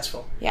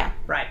successful. Yeah.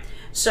 Right.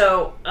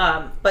 So,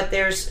 but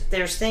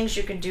there's things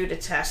you can do to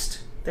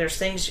test.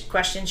 There's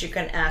questions you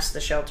can ask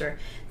the shelter.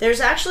 There's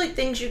actually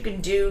things you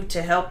can do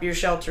to help your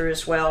shelter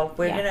as well.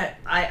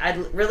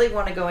 I really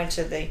want to go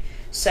into the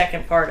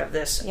second part of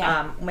this.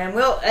 Yeah.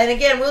 And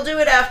again, we'll do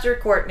it after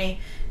Courtney,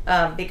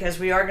 because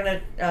we are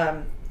going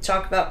to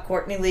talk about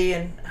Courtney Lee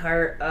and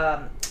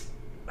her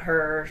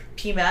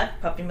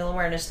PMAD, Puppy Mill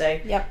Awareness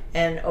Day. Yep.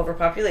 And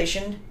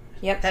overpopulation.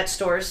 Yep. Pet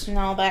stores. And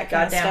all that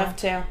kind of stuff,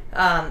 too.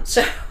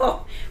 So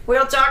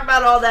we'll talk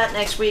about all that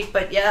next week.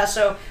 But yeah,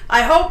 so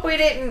I hope we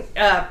didn't,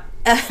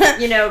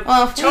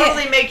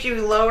 totally make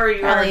you lower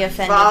your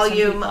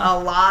volume a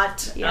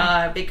lot,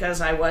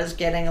 because I was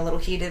getting a little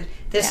heated.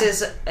 This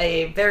is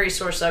a very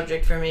sore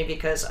subject for me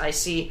because I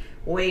see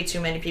way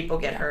too many people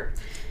get hurt.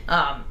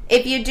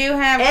 If you do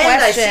have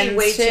questions, I see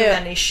way too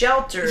many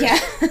shelter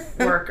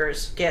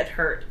workers get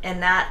hurt,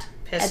 and that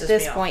pisses me off. At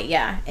this point,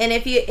 and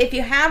if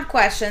you have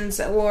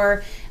questions,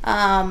 or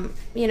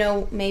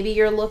maybe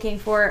you're looking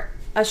for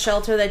a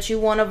shelter that you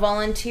want to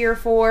volunteer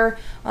for,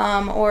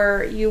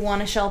 or you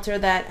want a shelter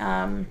that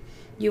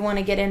you want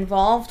to get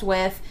involved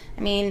with.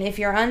 I mean, if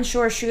you're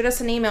unsure, shoot us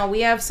an email.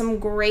 We have some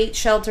great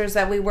shelters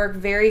that we work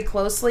very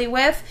closely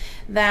with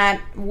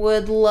that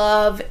would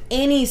love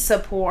any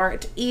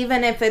support,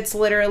 even if it's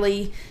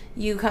literally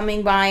you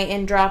coming by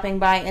and dropping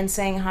by and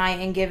saying hi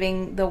and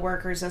giving the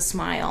workers a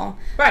smile.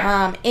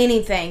 Right.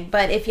 Anything.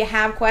 But if you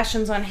have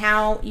questions on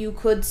how you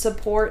could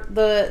support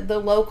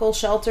the local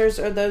shelters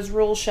or those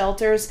rural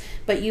shelters,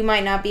 but you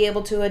might not be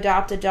able to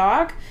adopt a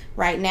dog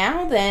right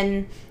now,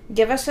 then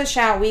give us a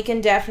shout. We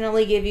can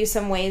definitely give you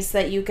some ways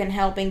that you can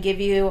help and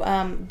give you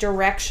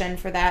direction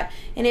for that.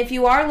 And if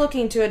you are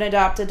looking to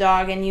adopt a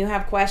dog and you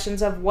have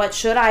questions of what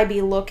should I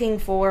be looking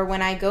for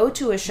when I go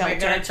to a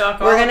shelter,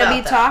 we're going to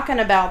be talking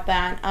about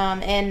that.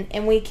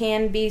 And we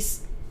can be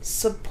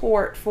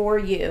support for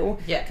you,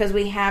 because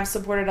we have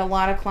supported a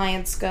lot of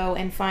clients go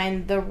and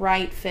find the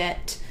right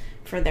fit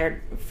for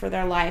their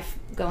life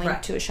going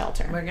to a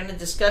shelter. We're going to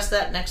discuss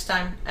that next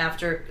time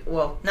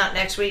not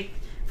next week.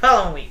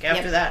 Following week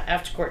after that,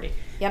 after Courtney.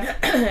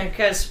 Yep.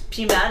 Because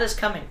PMAD is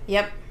coming.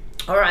 Yep.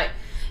 All right.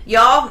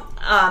 Y'all,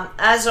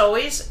 as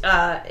always,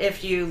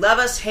 if you love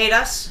us, hate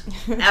us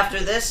after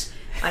this,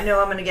 I know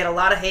I'm going to get a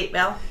lot of hate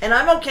mail, and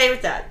I'm okay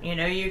with that.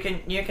 You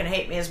can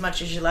hate me as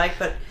much as you like,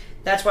 but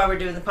that's why we're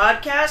doing the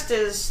podcast.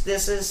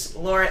 This is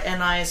Laura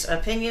and I's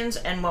opinions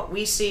and what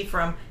we see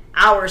from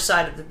our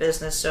side of the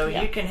business. So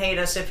you can hate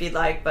us if you'd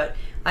like, but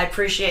I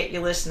appreciate you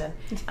listening.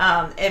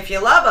 If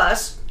you love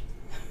us,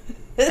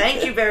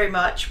 thank you very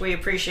much. We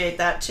appreciate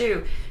that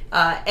too.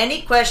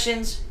 Any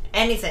questions,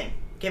 anything,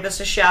 give us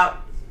a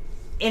shout.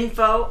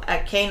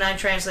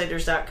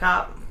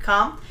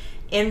 info@k9translators.com.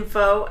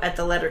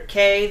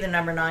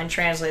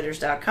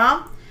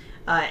 info@9translators.com.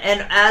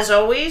 And as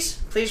always,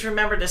 please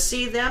remember to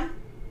see them,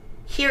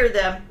 hear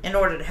them in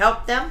order to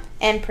help them.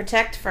 And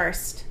protect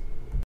first.